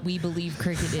up what we believe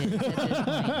cricket is at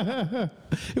this point.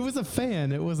 It was a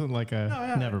fan. It wasn't like a.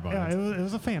 yeah, Never mind. Yeah, it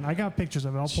was a fan. I got pictures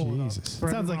of it. I'll pull Jesus. it up. It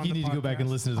for sounds everyone like you on need the to go back and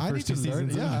podcast. listen to the I first need 2 to learn.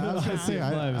 seasons. Yeah, I was gonna say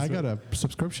I got a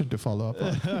subscription to follow up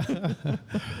on.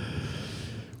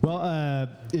 Well,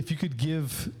 if you could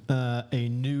give a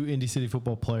new Indy City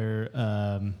football player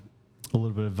a little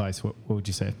bit of advice, what would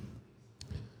you say?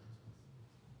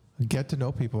 Get to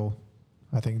know people.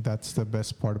 I think that's the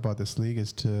best part about this league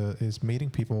is meeting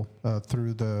people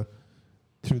through the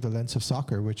lens of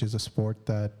soccer, which is a sport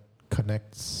that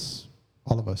connects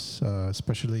all of us,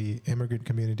 especially immigrant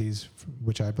communities,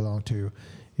 which I belong to.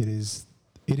 It is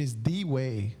the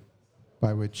way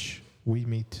by which we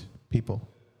meet people.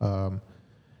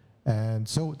 And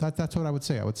so that's what I would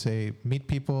say. I would say meet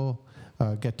people,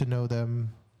 get to know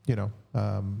them,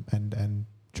 and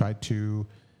try to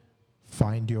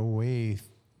find your way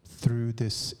through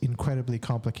this incredibly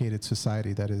complicated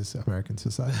society that is American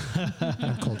society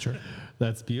and culture.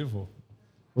 That's beautiful.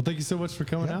 Well, thank you so much for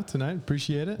coming out tonight.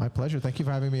 Appreciate it. My pleasure. Thank you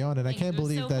for having me on. And Thanks. I can't It was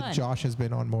believe so that fun. Josh has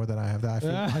been on more than I have. I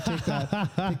take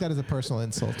that as a personal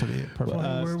insult to be perfectly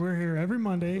Well, honest. we're here every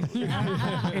Monday,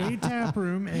 a tap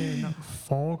room in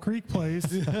Fall Creek Place.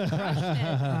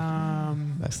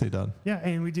 Nicely done. Yeah,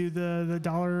 and we do the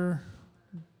dollar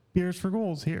beers for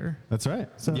goals here. That's right.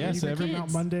 So yeah, you so can every come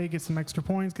out Monday, get some extra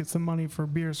points, get some money for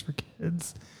beers for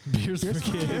kids. beers for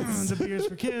kids. The beers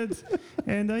for kids.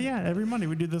 And every Monday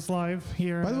we do this live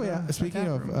here. By the way, at, speaking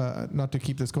Tap of, Room. not to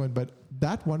keep this going, but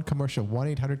that one commercial,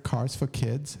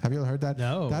 1-800-CARS-FOR-KIDS, have you ever heard that?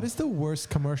 No. That is the worst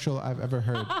commercial I've ever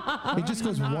heard. It just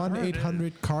goes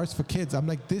 1-800-CARS-FOR-KIDS. I'm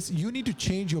like, you need to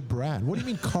change your brand. What do you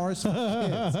mean cars for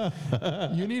kids?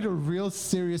 You need a real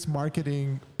serious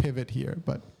marketing pivot here.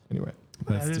 But anyway,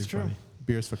 That's That too is true. funny.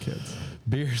 beers for kids.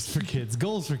 Beers for kids.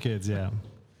 Goals for kids, yeah.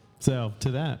 So,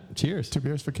 to that, cheers. 2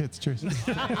 beers for kids. Cheers. I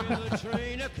hear the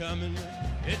train a-comin',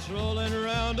 it's rolling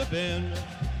around a bend,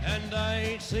 and I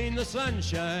ain't seen the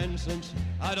sunshine since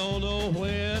I don't know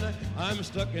when. I'm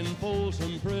stuck in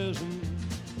Folsom Prison,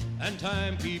 and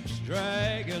time keeps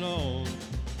dragging on.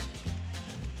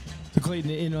 So Clayton,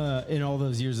 in all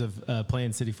those years of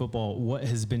playing city football, what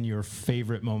has been your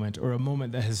favorite moment, or a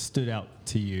moment that has stood out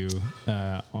to you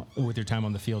with your time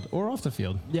on the field or off the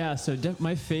field? Yeah, so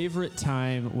my favorite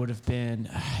time would have been,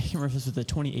 I can't remember if this was the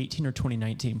 2018 or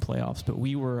 2019 playoffs, but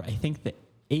we were, I think, the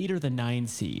 8 or the 9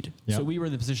 seed. Yep. So we were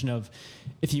in the position of,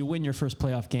 if you win your first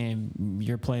playoff game,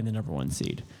 you're playing the number 1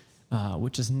 seed,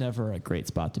 which is never a great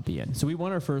spot to be in. So we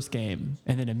won our first game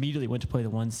and then immediately went to play the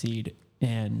 1 seed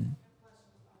and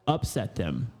upset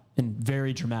them in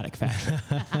very dramatic fashion,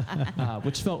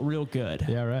 which felt real good.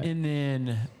 Yeah, right. And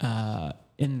then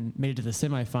made it to the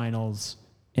semifinals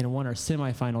and won our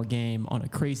semifinal game on a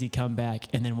crazy comeback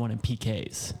and then won in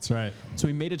PKs. That's right. So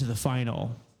we made it to the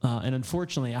final. And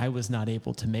unfortunately, I was not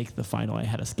able to make the final. I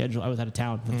had a schedule. I was out of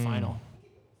town for the final.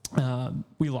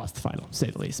 We lost the final, to say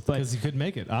the least. But Because you couldn't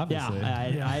make it, obviously.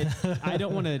 I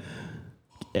don't want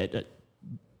to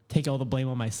take all the blame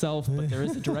on myself, but there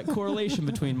is a direct correlation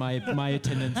between my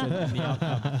attendance and the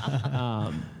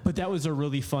outcome. But that was a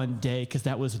really fun day because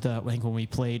that was when we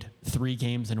played 3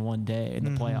 games in one day in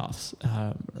the playoffs,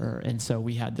 and so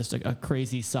we had this a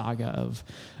crazy saga of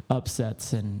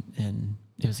upsets and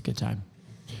it was a good time.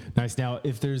 Nice. Now,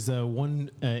 if there's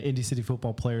one Indy City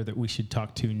football player that we should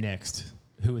talk to next,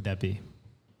 who would that be?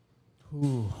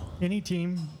 Ooh. Any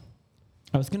team.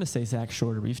 I was going to say Zach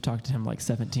Shorter, but you've talked to him like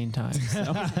 17 times. So.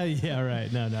 Yeah,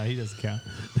 right. No, he doesn't count.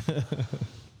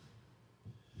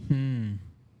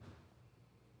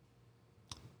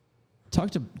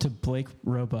 Talk to Blake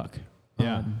Roebuck.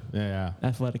 Yeah.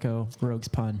 Athletico Rogues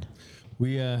Pun.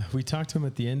 We talked to him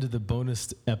at the end of the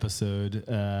bonus episode,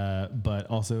 but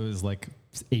also it was like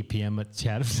 8 p.m. at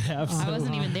Chatham Tap. I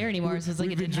wasn't even there anymore, so it's like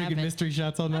we've it been didn't drinking happen. mystery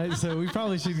shots all night, so we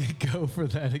probably should go for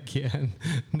that again.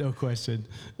 No question.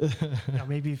 Yeah,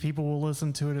 maybe people will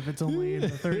listen to it if it's only the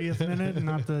 30th minute and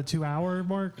not the 2-hour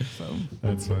mark. So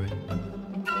that's funny.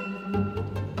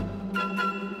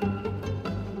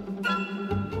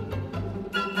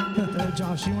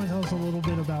 Josh, you want to tell us a little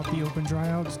bit about the open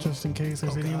tryouts, just in case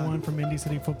there's anyone from Indy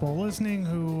City football listening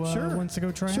who wants to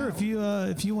go try out? Sure. If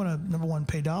you want to, number one,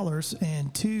 pay dollars,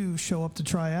 and two, show up to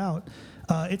try out,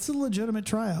 it's a legitimate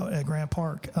tryout at Grant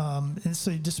Park. And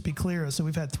so just to be clear, so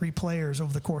we've had 3 players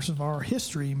over the course of our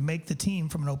history make the team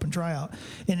from an open tryout.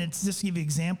 And it's just to give you an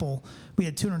example, we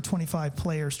had 225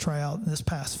 players try out this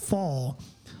past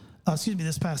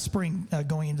spring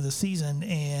going into the season,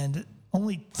 and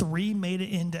only 3 made it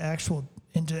into actual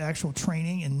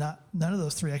training, and none of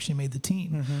those 3 actually made the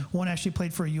team. Mm-hmm. One actually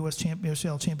played for a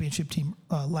USL championship team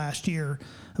last year.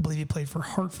 I believe he played for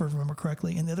Hartford, if I remember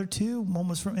correctly. And the other 2, one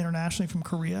was from internationally from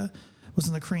Korea, was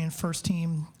in the Korean first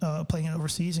team playing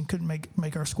overseas and couldn't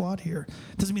make our squad here.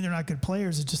 Doesn't mean they're not good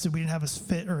players. It's just that we didn't have a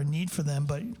fit or a need for them.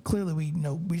 But clearly we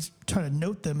try to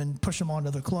note them and push them on to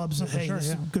other clubs. Hey, there's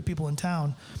some good people in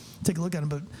town. Take a look at them.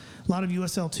 But a lot of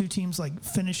USL 2 teams like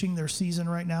finishing their season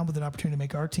right now with an opportunity to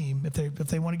make our team. If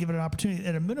they want to give it an opportunity,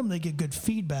 at a minimum they get good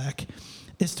feedback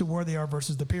as to where they are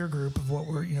versus the peer group of what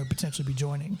we're potentially be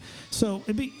joining. So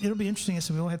it'll be interesting.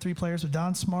 So we only had 3 players with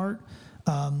Don Smart,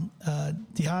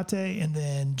 Diate, and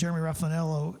then Jeremy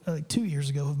Raffanello 2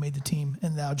 years ago who made the team,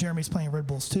 and now Jeremy's playing Red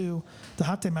Bulls 2.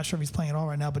 Diate, I'm not sure if he's playing at all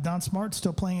right now, but Don Smart's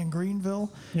still playing in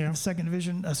Greenville, in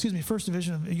the first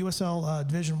division of USL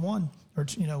Division 1, or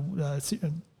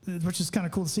which is kind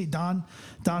of cool to see. Don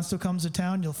still comes to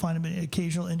town. You'll find him at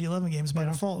occasional Indy 11 games by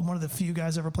default. One of the few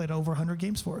guys ever played over 100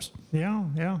 games for us.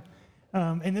 Yeah.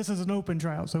 And this is an open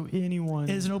tryout, so anyone.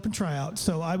 It is an open tryout,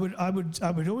 so I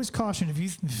would always caution if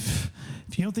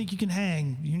you don't think you can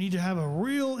hang, you need to have a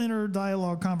real inner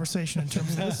dialogue conversation in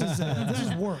terms of this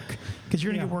is work, because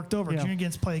you're gonna get worked over. 'Cause you're gonna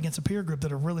play against a peer group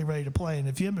that are really ready to play, and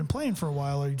if you haven't been playing for a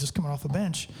while or you're just coming off a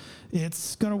bench,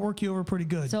 it's gonna work you over pretty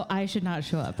good. So I should not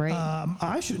show up, right?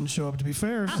 I shouldn't show up, to be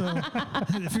fair. So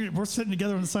if we're sitting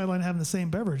together on the sideline having the same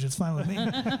beverage, it's fine with me.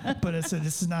 But this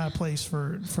is not a place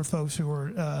for folks who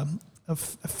are a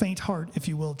faint heart, if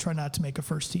you will. Try not to make a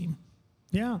first team.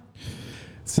 Yeah.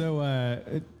 So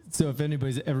if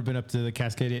anybody's ever been up to the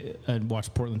Cascade and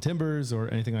watched Portland Timbers or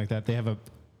anything like that, they have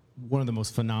one of the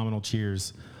most phenomenal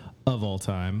cheers of all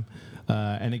time,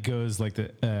 and it goes like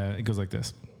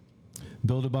this.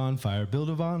 Build a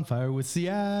bonfire with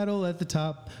Seattle at the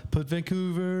top. Put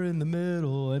Vancouver in the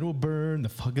middle, and we'll burn the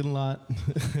fucking lot.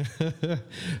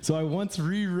 So I once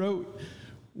rewrote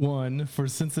one for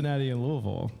Cincinnati and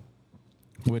Louisville,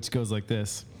 which goes like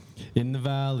this. In the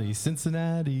valley,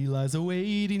 Cincinnati lies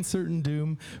awaiting certain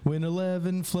doom. When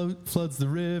 11 floods the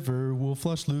river, we'll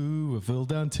flush Louisville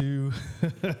down too.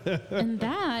 And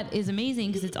that is amazing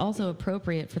because it's also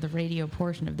appropriate for the radio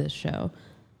portion of this show.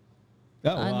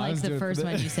 Oh, well, unlike the first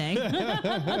one you sang.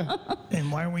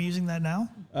 And why are we using that now?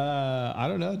 I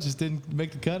don't know. It just didn't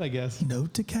make the cut, I guess.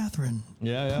 Note to Catherine.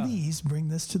 Yeah. Please bring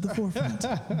this to the forefront.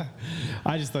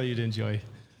 I just thought you'd enjoy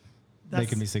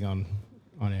making me sing on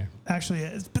air. Actually,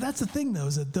 but that's the thing, though,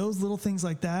 is that those little things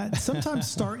like that sometimes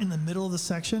start in the middle of the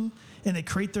section and they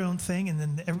create their own thing, and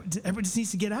then everybody just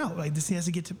needs to get out. Like, this has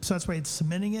to get to, so that's why it's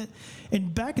cementing it.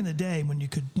 And back in the day when you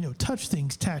could, touch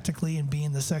things tactically and be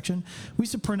in the section, we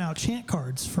used to print out chant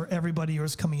cards for everybody who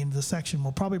was coming into the section.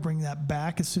 We'll probably bring that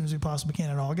back as soon as we possibly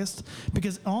can in August,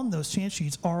 because on those chant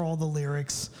sheets are all the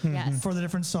lyrics for the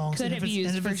different songs. Could have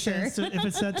used for sure. If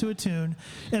it's set to a tune.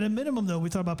 At a minimum, though, we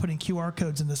thought about putting QR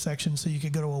codes in the section so you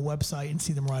could go to a website and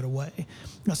see them right away.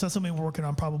 So that's something we're working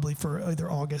on probably for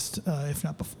either August, if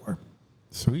not before.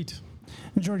 Sweet.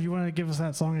 And George, you want to give us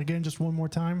that song again just one more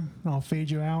time? I'll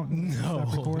fade you out. And no,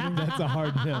 stop recording. That's a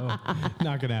hard no.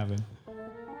 Not going to happen.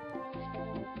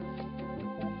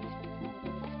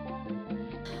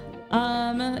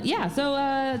 So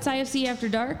it's IFC After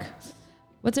Dark.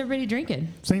 What's everybody drinking?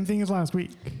 Same thing as last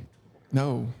week.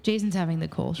 No. Jason's having the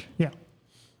Kolsch. Yeah.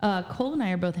 Cole and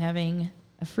I are both having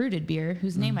a fruited beer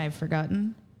whose name I've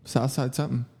forgotten. Southside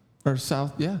something. Or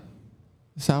South, yeah.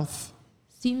 South.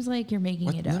 Seems like you're making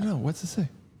What? it No, up. no. What's it say?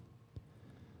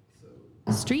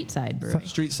 Street Side Brewing.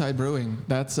 Street Side Brewing.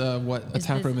 That's what a Is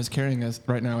tap this- room is carrying us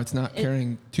right now. It's not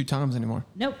carrying 2 Toms anymore.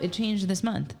 Nope, it changed this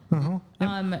month.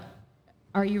 Uh-huh.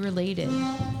 Are you related?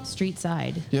 Street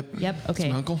Side. Yep. Yep. It's Okay.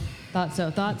 my uncle. Thought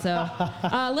so.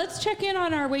 Let's check in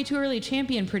on our way too early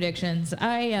champion predictions.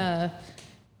 I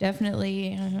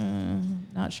definitely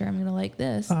not sure I'm gonna like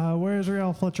this. Where's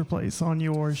Real Fletcher place on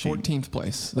your sheet? 14th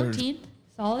place. They're 14th.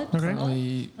 Solid. Okay.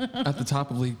 currently at the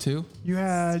top of League 2. You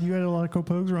had a lot of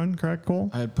Pogues run, correct, Cole?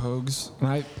 I had Pogues. And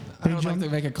I would like to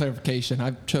make a clarification.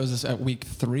 I chose this at week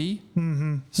 3.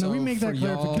 Mm-hmm. So no, we make that for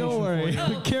y'all- clarification. Don't worry.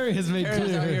 for you. Carrie has made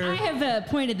Carrie's out clear. here. I have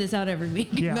pointed this out every week.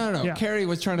 Yeah. No. Yeah. Carrie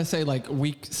was trying to say like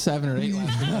week 7 or 8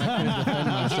 last week. I couldn't defend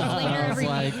myself. Later I was every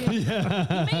like,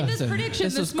 week. You made this prediction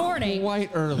this this is morning. quite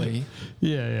early.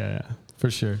 Yeah, for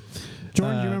sure.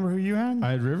 Jordan, do you remember who you had?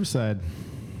 I had Riverside.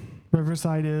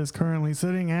 Riverside is currently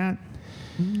sitting at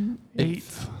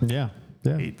 8th. Yeah.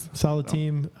 Eighth. Solid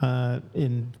team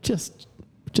in just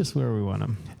where we want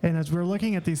them. And as we're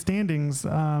looking at these standings,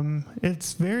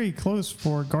 it's very close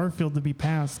for Garfield to be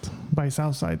passed by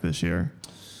Southside this year.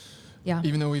 Yeah.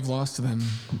 Even though we've lost to them,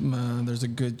 there's a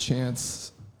good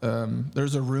chance.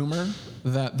 There's a rumor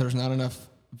that there's not enough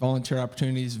volunteer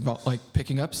opportunities, like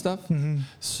picking up stuff. Mm-hmm.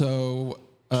 So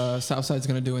Southside's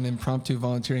going to do an impromptu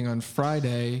volunteering on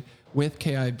Friday with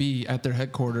KIB at their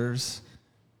headquarters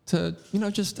to,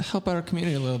 just help out our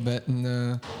community a little bit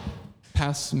and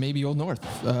pass maybe Old North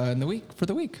for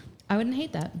the week. I wouldn't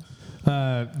hate that.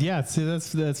 Yeah, see,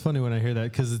 that's funny when I hear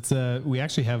that because it's we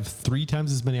actually have 3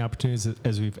 times as many opportunities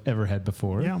as we've ever had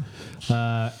before. Yeah.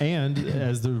 And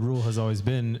as the rule has always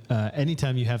been,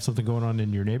 anytime you have something going on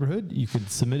in your neighborhood, you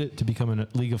could submit it to become a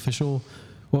league official.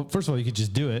 Well, first of all, you could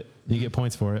just do it. You get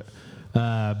points for it.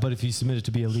 But if you submit it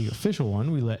to be a league official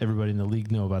one, we let everybody in the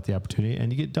league know about the opportunity, and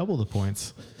you get double the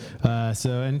points.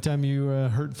 So anytime you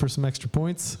hurt for some extra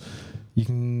points, you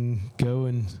can go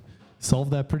and solve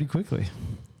that pretty quickly.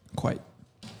 Quite.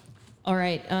 All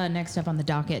right. Next up on the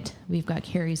docket, we've got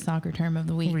Carrie's soccer term of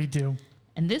the week. We do.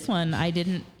 And this one, I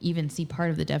didn't even see part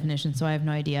of the definition, so I have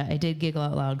no idea. I did giggle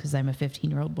out loud because I'm a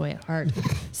 15-year-old boy at heart.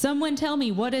 Someone tell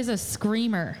me, what is a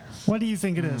screamer? What do you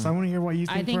think it is? I want to hear what you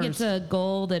think I think first. it's a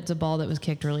goal that's a ball that was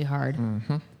kicked really hard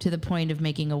to the point of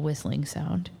making a whistling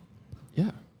sound.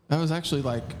 Yeah. That was actually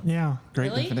great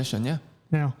Really? definition. Yeah.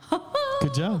 Yeah.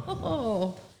 Good job.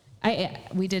 Oh,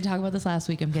 we did talk about this last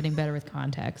week. I'm getting better with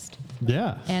context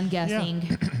Yeah. and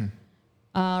guessing.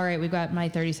 All right, we've got my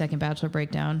 30-second Bachelor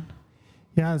breakdown.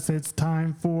 Yes, it's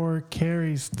time for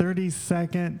Carrie's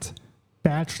 30-second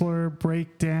Bachelor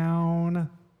breakdown.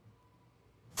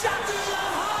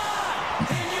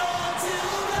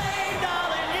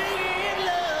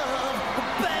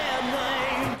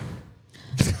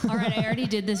 All right, I already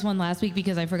did this one last week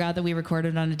because I forgot that we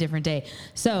recorded on a different day.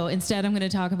 So instead, I'm going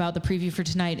to talk about the preview for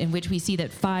tonight, in which we see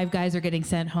that 5 guys are getting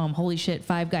sent home. Holy shit,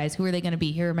 5 guys. Who are they going to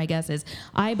be? Here are my guesses.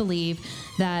 I believe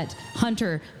that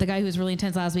Hunter, the guy who was really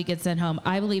intense last week, gets sent home.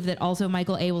 I believe that also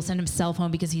Michael A. will send himself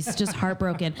home because he's just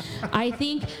heartbroken. I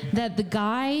think that the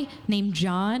guy named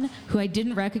John, who I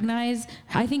didn't recognize,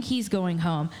 I think he's going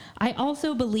home. I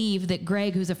also believe that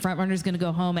Greg, who's a front runner, is going to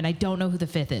go home, and I don't know who the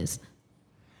 5th is.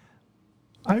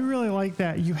 I really like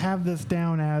that you have this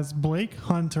down as Blake,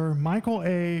 Hunter, Michael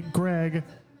A., Greg,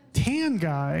 Tan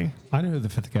Guy. I know who the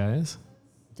 5th guy is.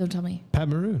 Don't tell me. Pat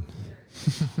Maroon.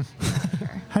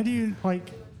 How do you,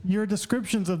 your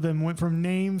descriptions of them went from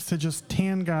names to just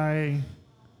Tan Guy.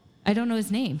 I don't know his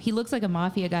name. He looks like a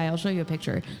mafia guy. I'll show you a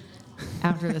picture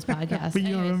after this podcast. But you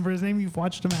don't Anyways, remember his name? You've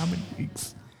watched him how many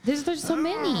weeks? there's so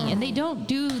many, and they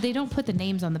don't put the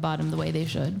names on the bottom the way they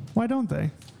should. Why don't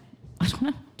they? I don't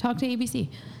know. Talk to ABC.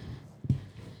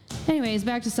 Anyways,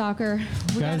 back to soccer.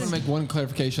 I want to make one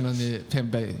clarification on the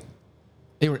Tampa Bay.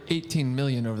 They were 18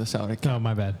 million over the salary cap. Oh,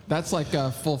 my bad. That's like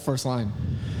a full first line.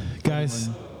 Guys,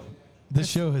 this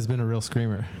show has been a real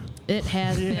screamer. It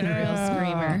has been a real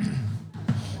screamer.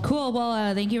 Cool.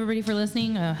 Well, thank you everybody for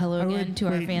listening. Hello again to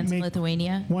our fans in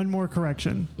Lithuania. One more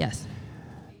correction. Yes.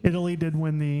 Italy did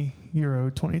win the Euro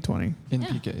 2020. In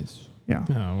PKs. Yeah.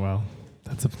 Oh, well,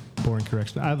 that's a boring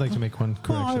correction. I'd like to make one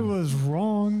correction. I was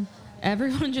wrong.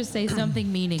 Everyone just say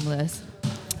something meaningless.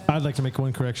 I'd like to make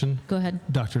one correction. Go ahead.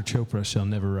 Dr. Chopra shall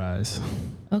never rise.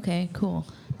 Okay, cool.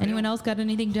 Anyone else got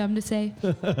anything dumb to say?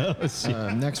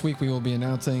 Next week, we will be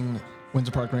announcing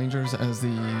Windsor Park Rangers as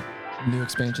the new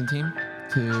expansion team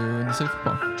to Indy City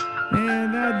Football.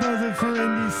 And that does it for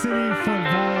Indy City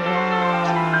Football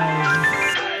Live.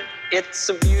 It's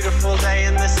a beautiful day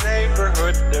in this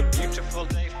neighborhood, a beautiful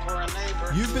day for a neighbor.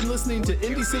 You've been listening to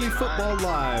Indy City Football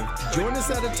Live. Join us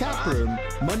at a tap room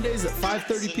Mondays at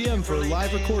 5:30 p.m. for a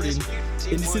live recording.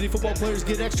 Indy City football players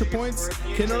get extra points,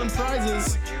 can earn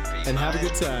prizes, and have a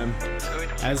good time.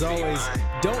 As always,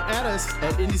 don't add us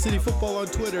at Indy City Football on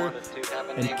Twitter,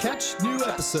 and catch new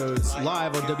episodes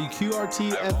live on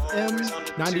WQRT FM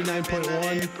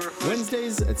 99.1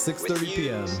 Wednesdays at 6:30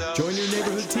 p.m. Join your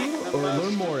neighborhood team or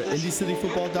learn more at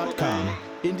IndyCityFootball.com.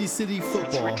 Indy City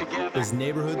Football is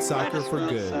neighborhood soccer for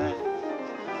good.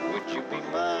 Would you be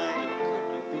mine?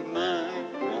 Would you be mine?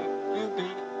 Won't you be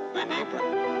my neighbor?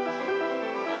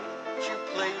 Won't you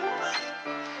play?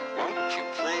 Won't you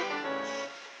play?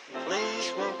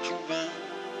 Please won't you be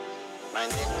my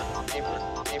neighbor? Neighbor,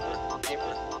 neighbor, neighbor,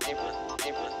 neighbor, neighbor, neighbor,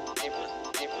 neighbor, neighbor,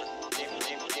 neighbor, neighbor,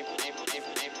 neighbor, neighbor,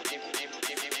 neighbor,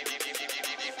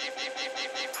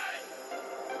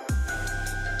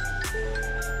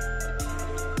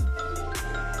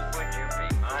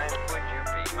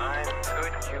 mine,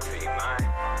 could you be mine?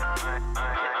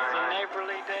 My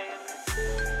neighborly day.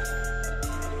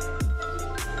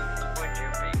 Would you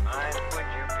be mine? Would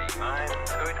you be mine?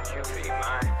 Could you be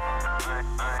mine?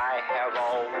 I have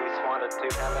always wanted to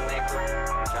have a neighbor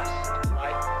just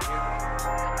like you.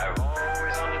 I've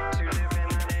always wanted to live in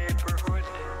a neighborhood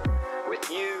with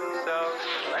you. So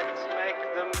let's make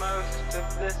the most of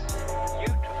this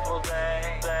beautiful day.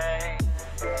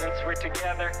 Since we're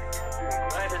together,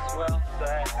 might as well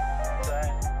say,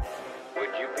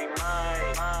 would you be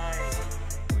mine?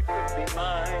 Would you be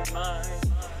mine?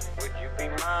 Would you be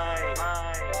mine?